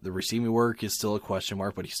 The receiving work is still a question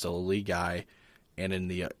mark, but he's still a lead guy. And in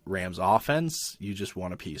the Rams offense, you just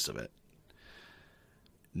want a piece of it.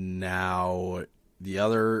 Now, the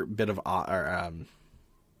other bit of,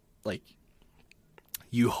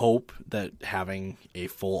 you hope that having a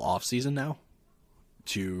full offseason now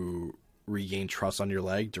to regain trust on your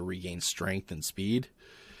leg, to regain strength and speed,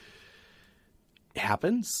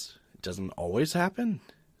 happens. It doesn't always happen.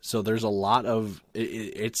 So there's a lot of,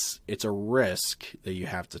 it's a risk that you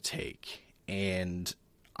have to take. And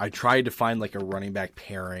I tried to find like a running back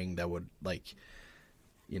pairing that would if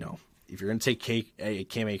you're going to take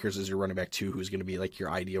Cam Akers as your running back 2, who's going to be like your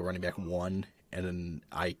ideal running back 1, and then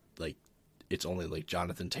it's only like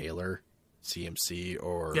Jonathan Taylor, CMC,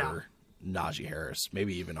 or Najee Harris,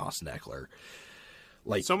 maybe even Austin Eckler.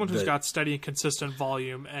 Like someone who's got steady and consistent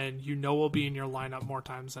volume, and will be in your lineup more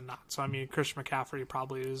times than not. So I mean, Christian McCaffrey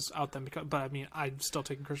probably is out there, but I mean, I'm still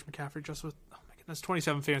taking Christian McCaffrey just with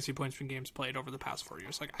 27 fantasy points from games played over the past 4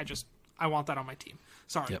 years. Like I want that on my team.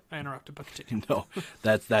 Sorry, I interrupted, but continue. No,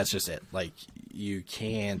 that's just it. Like you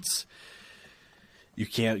can't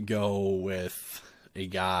go with a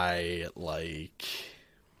guy like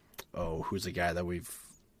who's a guy that we've.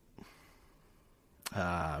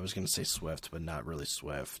 I was going to say Swift, but not really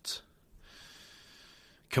Swift.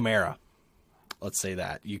 Kamara. Let's say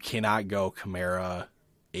that. You cannot go Kamara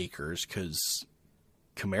Akers because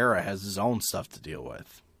Kamara has his own stuff to deal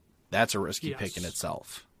with. That's a risky pick in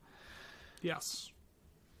itself. Yes.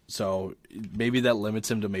 So maybe that limits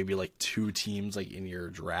him to maybe like 2 teams like in your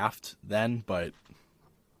draft then, but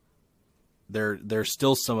there's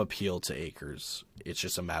still some appeal to Akers. It's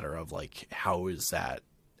just a matter of like how is that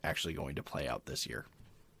actually going to play out this year.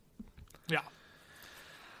 Yeah.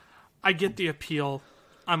 I get the appeal.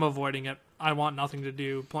 I'm avoiding it. I want nothing to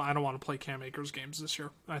do. I don't want to play Cam Akers games this year.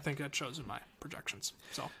 I think that shows in my projections.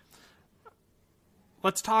 So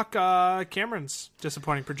let's talk Cameron's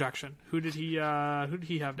disappointing projection. Who did he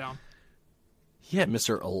have down? He had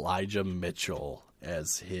Mr. Elijah Mitchell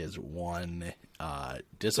as his one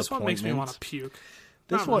disappointment. This one makes me want to puke.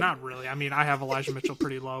 Not really. I mean, I have Elijah Mitchell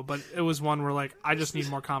pretty low, but it was one where like I just need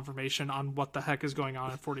more confirmation on what the heck is going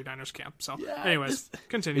on in 49ers camp. So, anyways,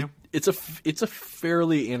 continue. It's a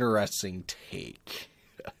fairly interesting take.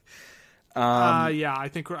 I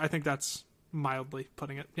think that's mildly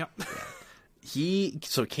putting it. Yep.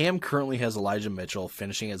 So Cam currently has Elijah Mitchell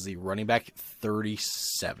finishing as the running back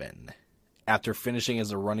 37 after finishing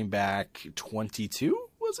as a running back 22.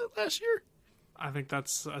 Was it last year? I think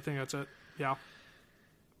that's it. Yeah.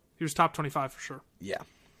 He was top 25 for sure. Yeah.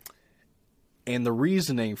 And the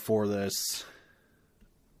reasoning for this,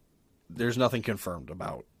 there's nothing confirmed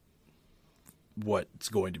about what's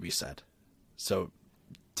going to be said. So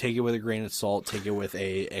take it with a grain of salt. Take it with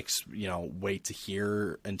wait to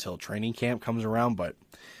hear until training camp comes around. But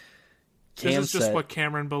this is just what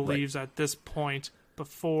Cameron believes at this point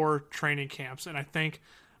before training camps. And I think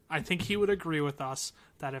he would agree with us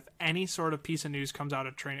that if any sort of piece of news comes out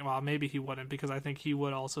at training, well, maybe he wouldn't, because I think he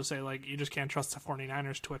would also say, like, you just can't trust the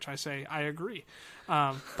 49ers, to which I say, I agree.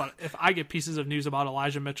 But if I get pieces of news about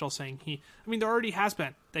Elijah Mitchell saying there already has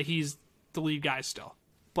been that he's the lead guy still.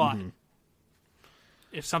 But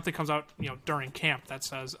if something comes out, during camp that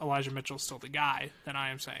says Elijah Mitchell's still the guy, then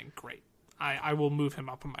I am saying, great. I will move him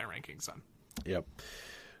up in my rankings then. Yep.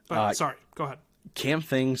 But sorry, go ahead. Cam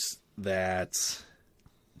thinks that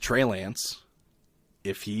Trey Lance,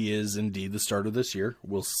 if he is indeed the starter this year,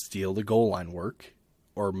 will steal the goal line work,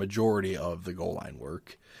 or majority of the goal line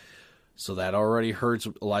work, So that already hurts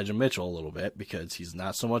Elijah Mitchell a little bit because he's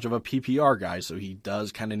not so much of a PPR guy, so he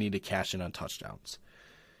does kind of need to cash in on touchdowns.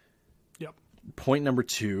 Yep. Point number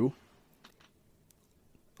 2,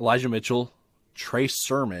 Elijah Mitchell, Trey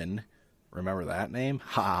Sermon, remember that name?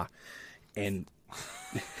 Ha. And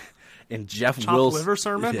Jeff Chopped Wilson. liver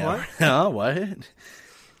Sermon? Yeah. What? Huh, what?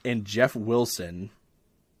 And Jeff Wilson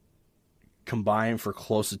combined for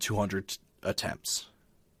close to 200 attempts.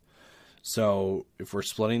 So if we're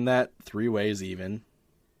splitting that 3 ways even,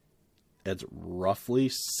 it's roughly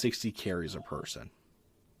 60 carries a person,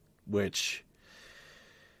 which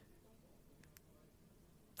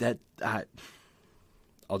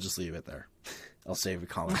I'll just leave it there. I'll save the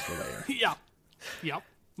comments for later. Yeah. Yep.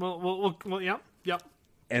 Well, yep.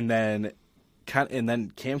 And then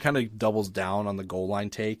Cam kind of doubles down on the goal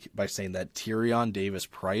line take by saying that Tyrion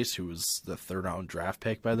Davis-Price, who was the 3rd round draft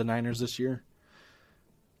pick by the Niners this year,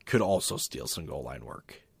 could also steal some goal line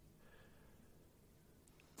work.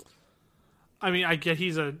 I mean, I get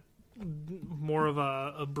he's more of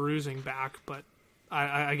a bruising back, but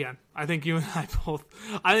I think you and I both.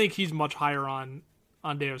 I think he's much higher on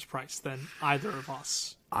Davis-Price than either of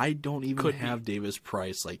us. I don't even have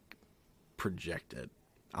Davis-Price projected.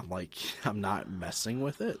 I'm not messing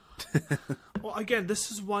with it. Well, again,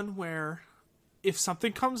 this is one where if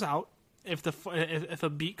something comes out, if a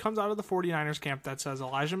beat comes out of the 49ers camp that says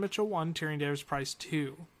Elijah Mitchell 1, Tyrion Davis-Price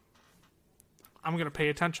 2, I'm going to pay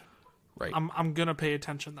attention. Right. I'm going to pay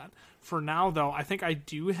attention then. For now, though, I think I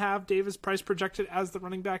do have Davis-Price projected as the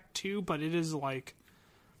running back 2, but it is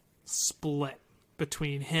split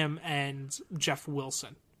between him and Jeff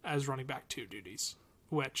Wilson as running back 2 duties,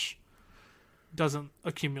 which doesn't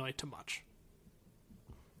accumulate to much.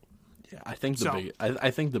 Yeah, I think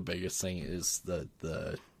I think the biggest thing is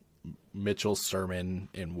the Mitchell, Sermon,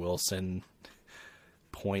 and Wilson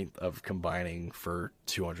point of combining for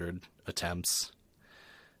 200 attempts.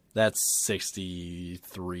 That's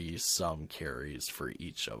 63 some carries for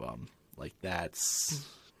each of them. That's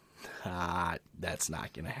not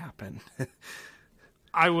going to happen.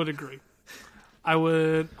 I would agree. I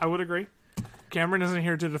would agree. Cameron isn't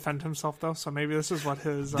here to defend himself though, so maybe this is what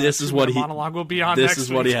his monologue will be on next week. This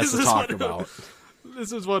is what he has to talk about.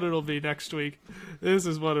 This is what it'll be next week.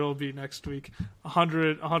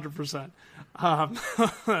 100%.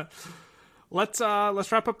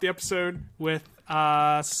 Let's wrap up the episode with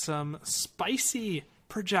some spicy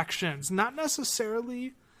projections. Not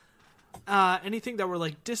necessarily anything that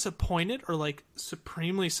we're disappointed or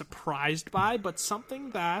supremely surprised by, but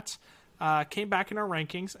something that came back in our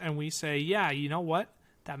rankings and we say, yeah, you know what?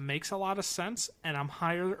 That makes a lot of sense, and I'm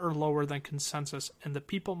higher or lower than consensus, and the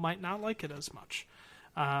people might not like it as much.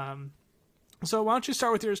 So why don't you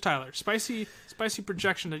start with yours, Tyler? Spicy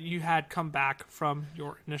projection that you had come back from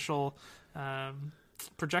your initial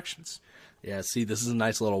projections. Yeah, see, this is a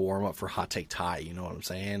nice little warm-up for Hot Take Tie, you know what I'm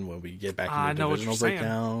saying? When we get back into divisional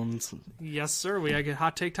breakdowns. Yes, sir. We gotta get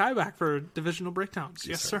Hot Take Tie back for divisional breakdowns.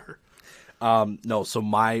 Yes, sir. No, so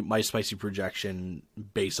my spicy projection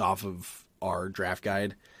based off of our draft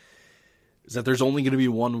guide is that there's only going to be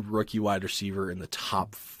one rookie wide receiver in the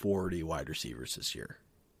top 40 wide receivers this year.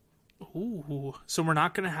 Ooh, so we're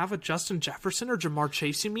not going to have a Justin Jefferson or Jamar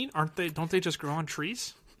Chase, you mean? Don't they just grow on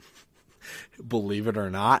trees? Believe it or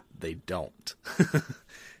not, they don't.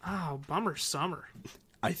 Oh, bummer summer.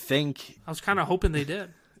 I was kind of hoping they did.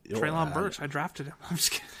 Treylon Burks, I drafted him. I'm just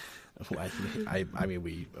kidding. I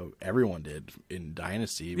mean, everyone did in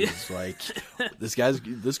Dynasty. It was this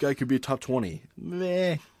guy could be top 20.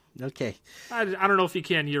 Meh. Okay. I don't know if he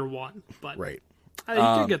can year one, but right. He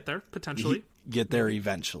could get there potentially. Get there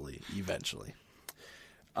eventually.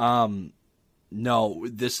 No,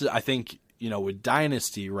 this is, I think, with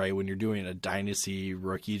Dynasty, right, when you're doing a Dynasty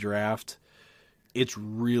rookie draft, it's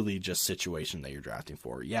really just situation that you're drafting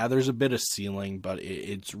for. Yeah, there's a bit of ceiling, but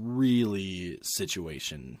it's really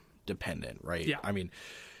situation dependent, right? Yeah. I mean,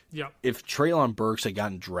 yeah. If Treylon Burks had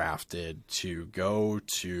gotten drafted to go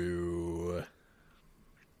to...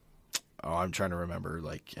 Oh, I'm trying to remember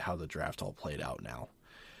how the draft all played out now.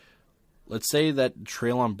 Let's say that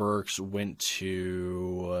Treylon Burks went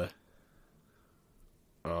to...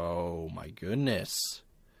 Oh, my goodness.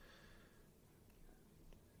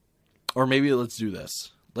 Or maybe let's do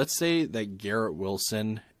this. Let's say that Garrett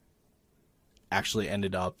Wilson actually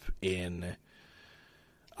ended up in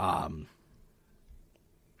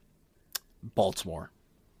Baltimore.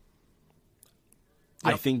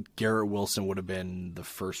 Yep. I think Garrett Wilson would have been the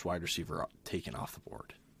first wide receiver taken off the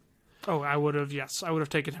board. Oh, I would have, yes. I would have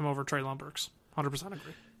taken him over Treylon Burks. 100%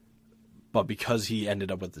 agree. But because he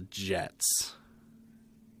ended up with the Jets,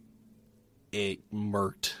 it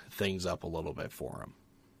murked things up a little bit for him.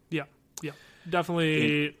 Yeah. Yeah,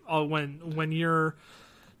 definitely. When you're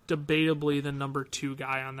debatably the number 2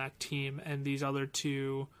 guy on that team, and these other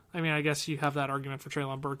two. I mean, I guess you have that argument for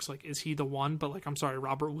Treylon Burks. Like, is he the one? But like, I'm sorry,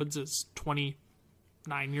 Robert Woods is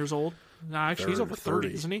 29 years old. No, actually, he's over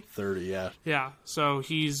 30, isn't he? 30, yeah. Yeah, so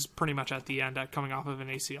he's pretty much at the end coming off of an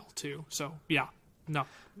ACL too. So yeah, no,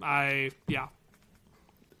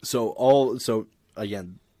 So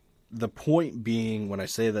again, the point being, when I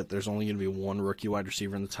say that there's only going to be one rookie wide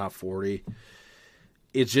receiver in the top 40,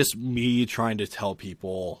 it's just me trying to tell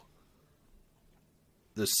people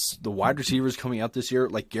the wide receivers coming out this year,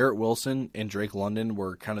 like Garrett Wilson and Drake London,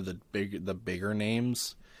 were kind of the bigger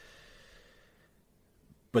names,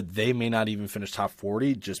 but they may not even finish top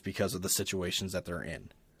 40 just because of the situations that they're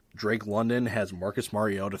in. Drake London has Marcus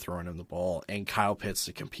Mariota throwing him the ball and Kyle Pitts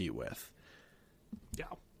to compete with. Yeah.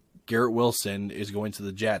 Garrett Wilson is going to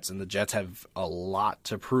the Jets, and the Jets have a lot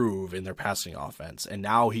to prove in their passing offense. And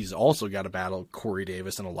now he's also got to battle Corey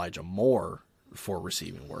Davis and Elijah Moore for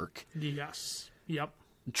receiving work. Yes. Yep.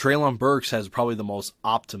 Treylon Burks has probably the most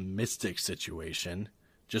optimistic situation,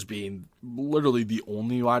 just being literally the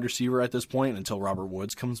only wide receiver at this point until Robert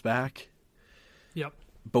Woods comes back. Yep.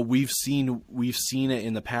 But we've seen it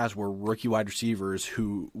in the past where rookie wide receivers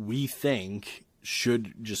who we think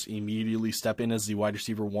should just immediately step in as the wide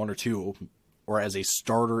receiver 1 or 2 or as a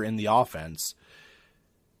starter in the offense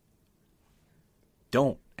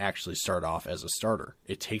don't actually start off as a starter.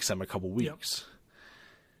 It takes them a couple weeks. Yep.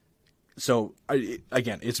 So,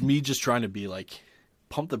 again, it's me just trying to be like,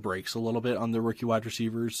 pump the brakes a little bit on the rookie wide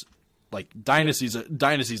receivers. Like, Dynasty's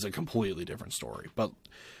a completely different story. But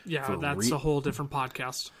yeah, that's a whole different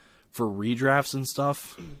podcast. For redrafts and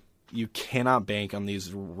stuff, you cannot bank on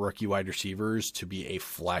these rookie wide receivers to be a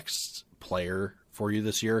flex player for you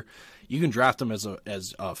this year. You can draft them as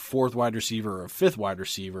a fourth wide receiver or a fifth wide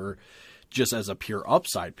receiver just as a pure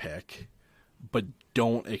upside pick, but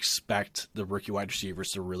don't expect the rookie wide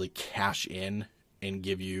receivers to really cash in and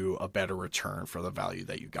give you a better return for the value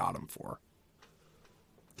that you got them for.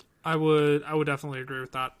 I would definitely agree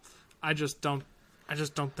with that. I just don't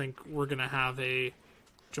think we're gonna have a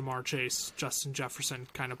Jamar Chase, Justin Jefferson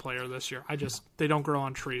kind of player this year. They don't grow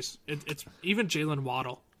on trees. It's even Jalen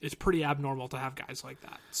Waddle. It's pretty abnormal to have guys like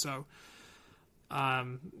that. So,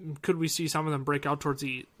 could we see some of them break out towards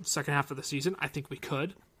the second half of the season? I think we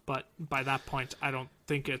could, but by that point, I don't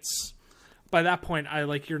think it's. By that point,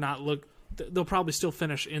 they'll probably still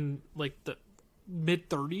finish in like the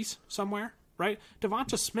mid-30s somewhere, right?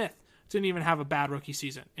 Devonta Smith didn't even have a bad rookie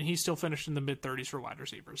season, and he still finished in the mid-30s for wide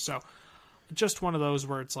receivers. So, just one of those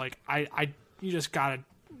where it's like you just gotta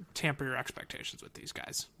tamper your expectations with these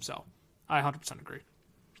guys. So, I 100% agree.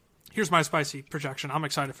 Here's my spicy projection. I'm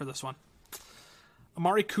excited for this one.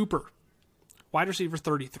 Amari Cooper, wide receiver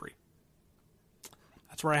 33.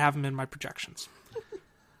 That's where I have him in my projections.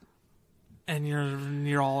 And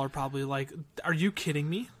you're all are probably like, are you kidding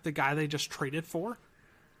me? The guy they just traded for,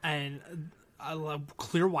 and a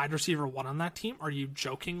clear wide receiver 1 on that team? Are you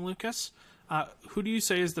joking, Lucas? Who do you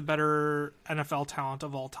say is the better NFL talent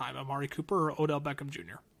of all time, Amari Cooper or Odell Beckham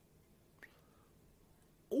Jr.?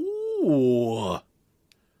 Ooh,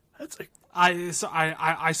 I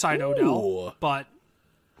side Odell, but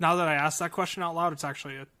now that I asked that question out loud, it's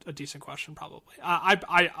actually a decent question. Probably,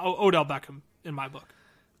 Odell Beckham in my book.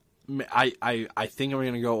 I think I'm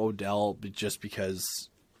going to go Odell just because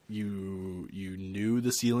you knew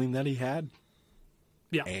the ceiling that he had.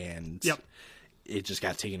 Yeah. And it just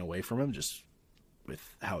got taken away from him just with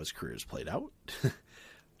how his career has played out.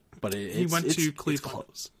 But he went to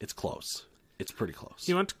Cleveland. It's close. It's pretty close.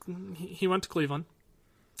 He went to Cleveland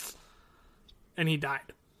and he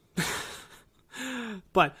died.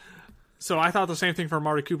 But so I thought the same thing for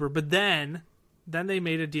Amari Cooper, but then they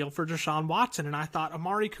made a deal for Deshaun Watson, and I thought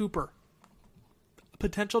Amari Cooper,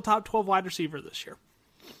 potential top 12 wide receiver this year.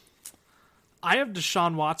 I have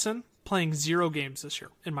Deshaun Watson playing 0 games this year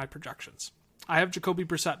in my projections. I have Jacoby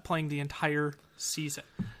Brissett playing the entire season.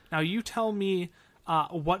 Now you tell me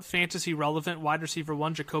what fantasy relevant wide receiver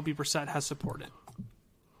 1 Jacoby Brissett has supported.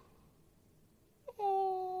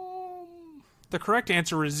 The correct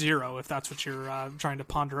answer is 0, if that's what you're trying to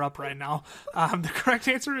ponder up right now. The correct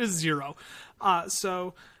answer is 0.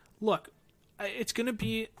 So, look, it's going to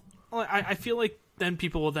be... I feel like then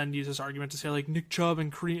people will then use this argument to say, like, Nick Chubb,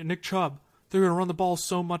 they're going to run the ball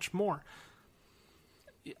so much more.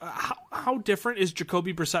 How different is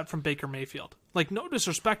Jacoby Brissett from Baker Mayfield? Like, no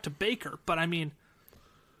disrespect to Baker, but I mean,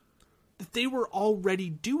 they were already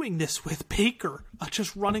doing this with Baker,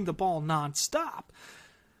 just running the ball nonstop.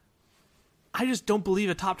 I just don't believe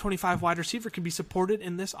a top 25 wide receiver can be supported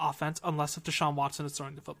in this offense unless if Deshaun Watson is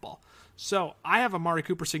throwing the football. So I have Amari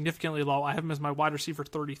Cooper significantly low. I have him as my wide receiver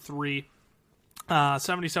 33,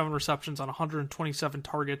 77 receptions on 127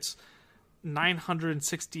 targets,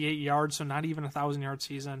 968 yards, so not even a 1,000-yard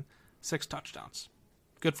season, 6 touchdowns.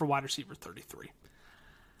 Good for wide receiver 33.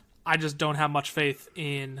 I just don't have much faith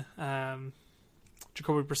in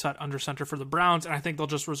Jacoby Brissett under center for the Browns, and I think they'll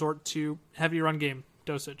just resort to heavy run game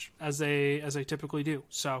dosage as they typically do.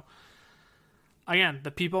 So again,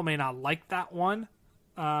 the people may not like that one,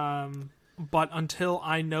 but until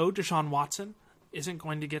I know Deshaun Watson isn't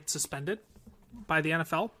going to get suspended by the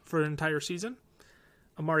NFL for an entire season,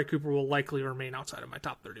 Amari Cooper will likely remain outside of my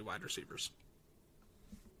top 30 wide receivers.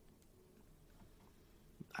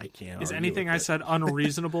 I can't. Is anything I said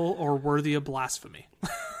unreasonable or worthy of blasphemy?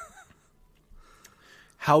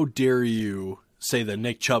 How dare you say that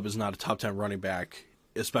Nick Chubb is not a top 10 running back,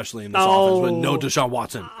 especially in this offense with no Deshaun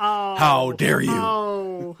Watson? How dare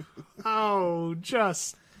you?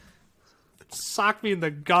 Just sock me in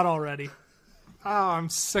the gut already. I'm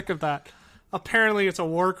sick of that. Apparently it's a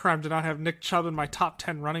war crime to not have Nick Chubb in my top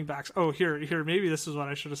 10 running backs. Here, maybe this is what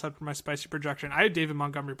I should have said for my spicy projection. I had David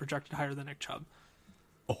Montgomery projected higher than Nick Chubb.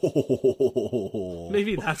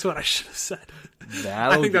 Maybe that's what I should have said.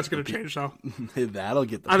 I think that's going to change, though. That'll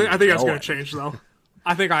get the I think that's going to change, though.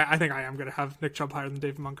 I think I am going to have Nick Chubb higher than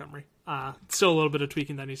David Montgomery. Still a little bit of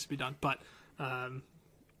tweaking that needs to be done, but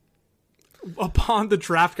upon the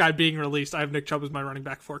draft guide being released, I have Nick Chubb as my running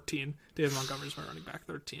back 14. David Montgomery is my running back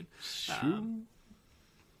 13.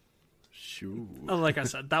 Sure. Like I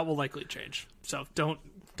said, that will likely change. So don't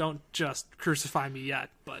just crucify me yet,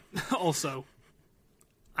 but also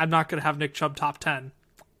I'm not going to have Nick Chubb top 10.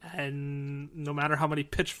 And no matter how many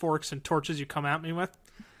pitchforks and torches you come at me with,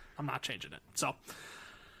 I'm not changing it. So,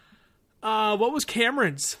 what was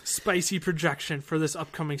Cameron's spicy projection for this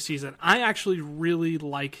upcoming season? I actually really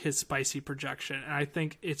like his spicy projection, and I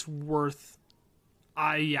think it's worth.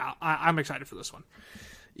 I'm excited for this one.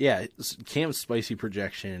 Yeah, Cam's spicy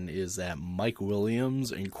projection is that Mike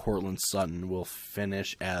Williams and Courtland Sutton will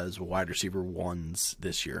finish as wide receiver ones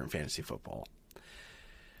this year in fantasy football.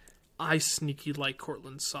 I sneaky like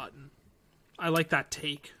Courtland Sutton. I like that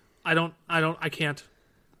take. I can't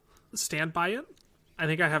stand by it. I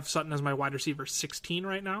think I have Sutton as my wide receiver 16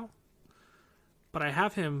 right now. But I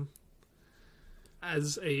have him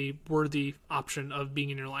as a worthy option of being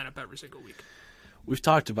in your lineup every single week. We've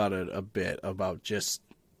talked about it a bit, about just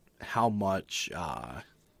how much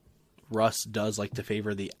Russ does like to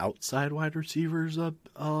favor the outside wide receivers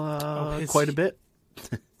quite a bit.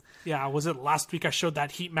 Yeah, was it last week I showed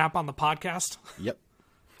that heat map on the podcast? Yep.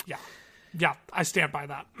 Yeah, I stand by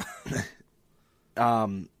that.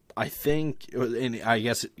 I think, and I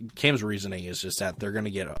guess Cam's reasoning is just that they're going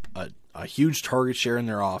to get a huge target share in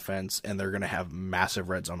their offense, and they're going to have massive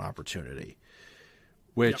red zone opportunity.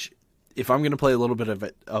 Which, if I'm going to play a little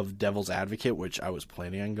bit of devil's advocate, which I was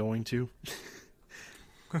planning on going to,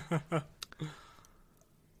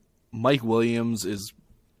 Mike Williams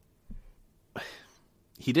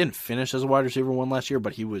he didn't finish as a wide receiver one last year,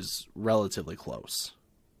 but he was relatively close.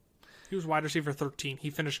 He was wide receiver 13.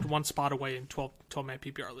 He finished one spot away in 12-man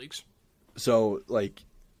PPR leagues. So,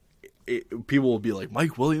 people will be like,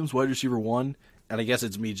 Mike Williams, wide receiver one? And I guess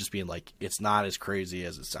it's me just being like, it's not as crazy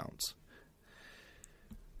as it sounds.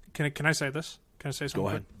 Can I say this? Can I say something? Go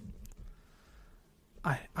ahead.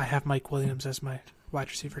 I have Mike Williams as my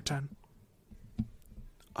wide receiver 10.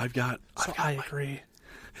 I agree.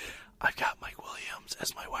 I've got Mike Williams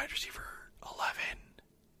as my wide receiver 11.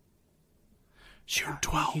 Shoot,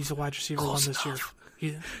 12. He's a wide receiver one this year.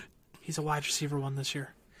 He's a wide receiver one this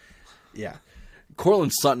year. Yeah.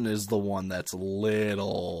 Courtland Sutton is the one that's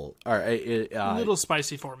little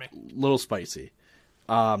spicy for me. Little spicy.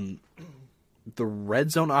 The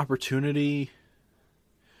red zone opportunity,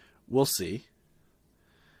 we'll see.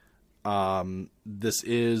 This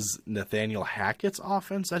is Nathaniel Hackett's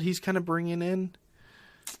offense that he's kind of bringing in.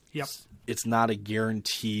 Yep. It's not a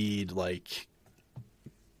guaranteed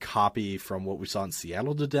copy from what we saw in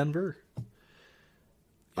Seattle to Denver.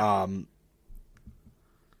 But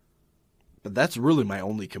that's really my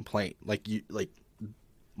only complaint.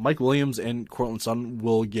 Mike Williams and Courtland Sutton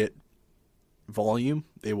will get volume.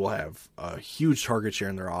 They will have a huge target share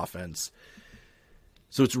in their offense.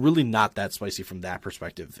 So it's really not that spicy from that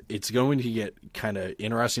perspective. It's going to get kind of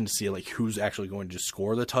interesting to see who's actually going to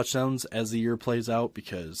score the touchdowns as the year plays out,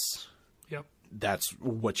 because that's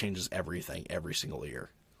what changes everything every single year.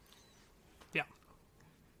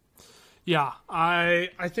 Yeah, I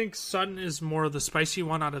think Sutton is more of the spicy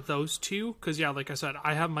one out of those two, because like I said,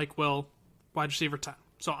 I have Mike Will, wide receiver 10.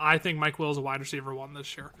 So I think Mike Will is a wide receiver 1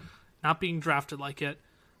 this year. Not being drafted like it,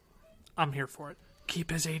 I'm here for it.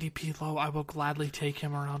 Keep his ADP low. I will gladly take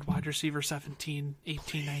him around wide receiver 17,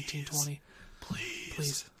 18, 19, 20.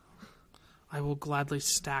 Please. I will gladly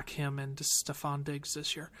stack him into Stephon Diggs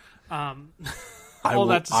this year. I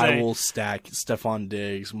will stack Stephon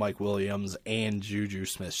Diggs, Mike Williams, and Juju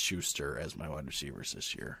Smith-Schuster as my wide receivers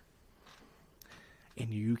this year. And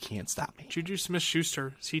you can't stop me. Juju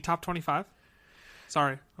Smith-Schuster, is he top 25?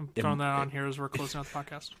 Sorry, I'm throwing that on here as we're closing out the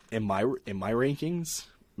podcast. In my rankings,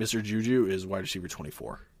 Mr. Juju is wide receiver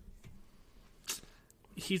 24.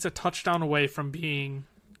 He's a touchdown away from being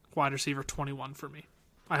wide receiver 21 for me.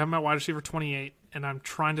 I have my wide receiver 28, and I'm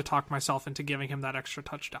trying to talk myself into giving him that extra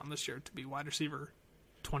touchdown this year to be wide receiver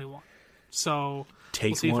 21. So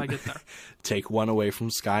we'll see if I get there. Take one away from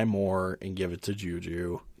Sky Moore and give it to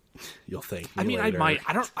Juju. You'll thank me later. I might.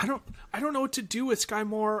 I don't know what to do with Sky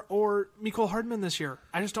Moore or Mecole Hardman this year.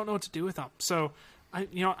 I just don't know what to do with them. So I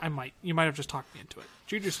might. You might have just talked me into it.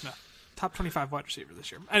 Juju Smith, top 25 wide receiver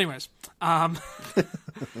this year. Anyways,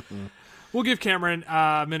 we'll give Cameron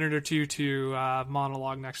a minute or two to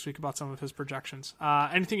monologue next week about some of his projections.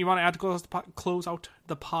 Anything you want to add to close out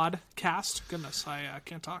the podcast? Goodness, I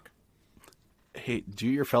can't talk. Hey, do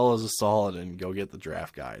your fellows a solid and go get the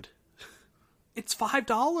draft guide. It's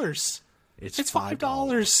 $5. It's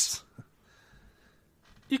 $5.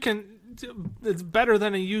 You can. It's better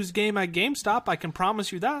than a used game at GameStop. I can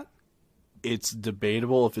promise you that. It's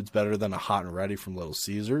debatable if it's better than a hot and ready from Little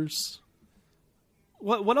Caesars.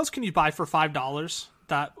 What else can you buy for $5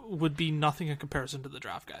 that would be nothing in comparison to the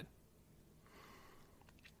draft guide?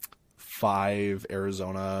 5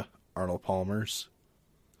 Arizona Arnold Palmers.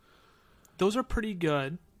 Those are pretty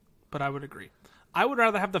good, but I would agree. I would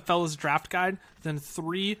rather have the Fellas draft guide than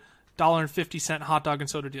 $3.50 hot dog and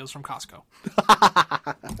soda deals from Costco.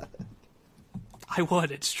 I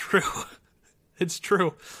would. It's true. It's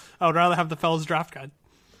true. I would rather have the Fellas draft guide.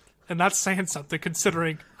 And that's saying something,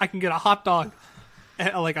 considering I can get a hot dog,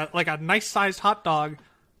 like a nice-sized hot dog,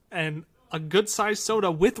 and a good-sized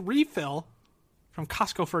soda with refill from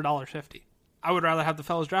Costco for $1.50. I would rather have the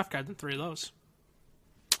Fellas draft guide than 3 of those.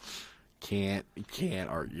 Can't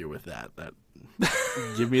argue with that.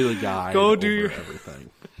 Give me the guide. Go do everything.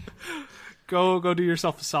 Go do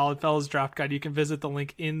yourself a solid, Fellas draft guide. You can visit the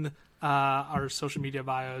link in our social media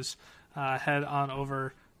bios. Head on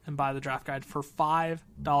over and buy the draft guide for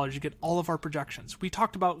 $5. You get all of our projections. We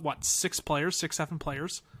talked about 6, 7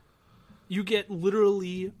 players. You get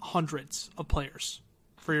literally hundreds of players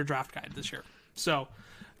for your draft guide this year. So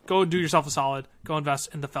go do yourself a solid. Go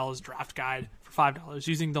invest in the Fellas draft guide for $5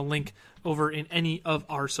 using the link over in any of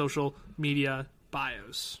our social media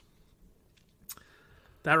bios.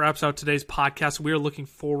 That wraps out today's podcast. We are looking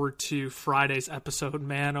forward to Friday's episode.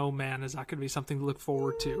 Man, oh man, is that going to be something to look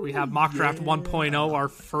forward to. We have Mock Draft 1.0, our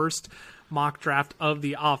first mock draft of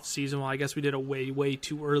the offseason. Well, I guess we did a way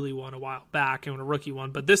too early one a while back and a rookie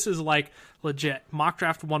one, but this is like legit. Mock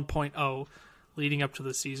Draft 1.0 leading up to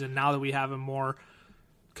the season, now that we have a more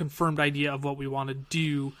confirmed idea of what we want to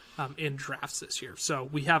do in drafts this year. So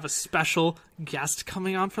we have a special guest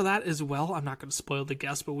coming on for that as well. I'm not going to spoil the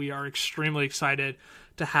guest, but we are extremely excited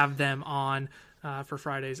to have them on for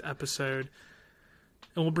Friday's episode,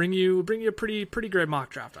 and we'll bring you a pretty great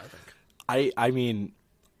mock draft, I think. I mean,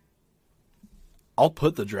 I'll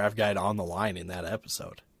put the draft guide on the line in that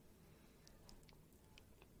episode.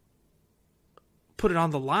 Put it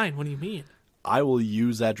on the line? What do you mean? I will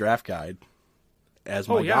use that draft guide as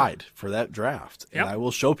my guide for that draft. Yep. And I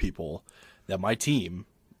will show people that my team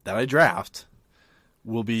that I draft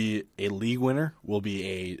will be a league winner, will be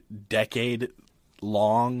a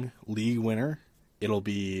decade-long league winner. It'll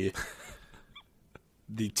be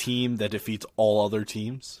the team that defeats all other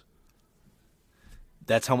teams.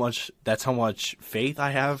 That's how much faith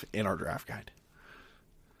I have in our draft guide.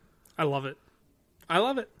 I love it.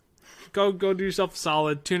 Go do yourself a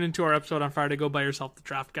solid. Tune into our episode on Friday. Go buy yourself the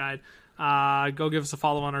draft guide. Go give us a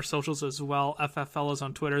follow on our socials as well. FF Fellas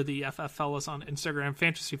on Twitter, the FF Fellas on Instagram,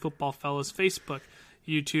 Fantasy Football Fellas, Facebook,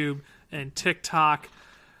 YouTube, and TikTok.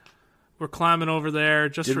 We're climbing over there.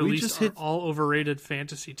 Just released our all overrated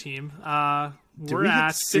fantasy team. We're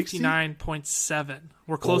at 59.7.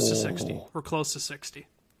 We're close to 60. We're close to 60.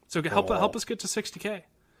 So help us get to 60K.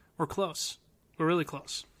 We're close. We're really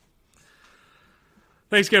close.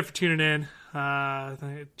 Thanks again for tuning in.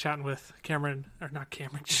 Chatting with Cameron, or not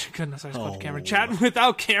Cameron. Goodness, I spoke to Cameron. Chatting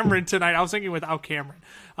without Cameron tonight. I was thinking without Cameron.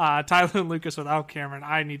 Tyler and Lucas without Cameron.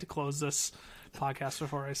 I need to close this podcast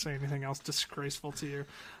before I say anything else disgraceful to you.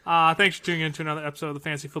 Thanks for tuning in to another episode of the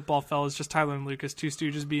Fantasy Football Fellas. Just Tyler and Lucas, two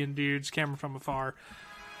stooges being dudes, Cameron from afar.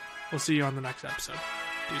 We'll see you on the next episode.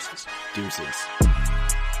 Deuces. Deuces.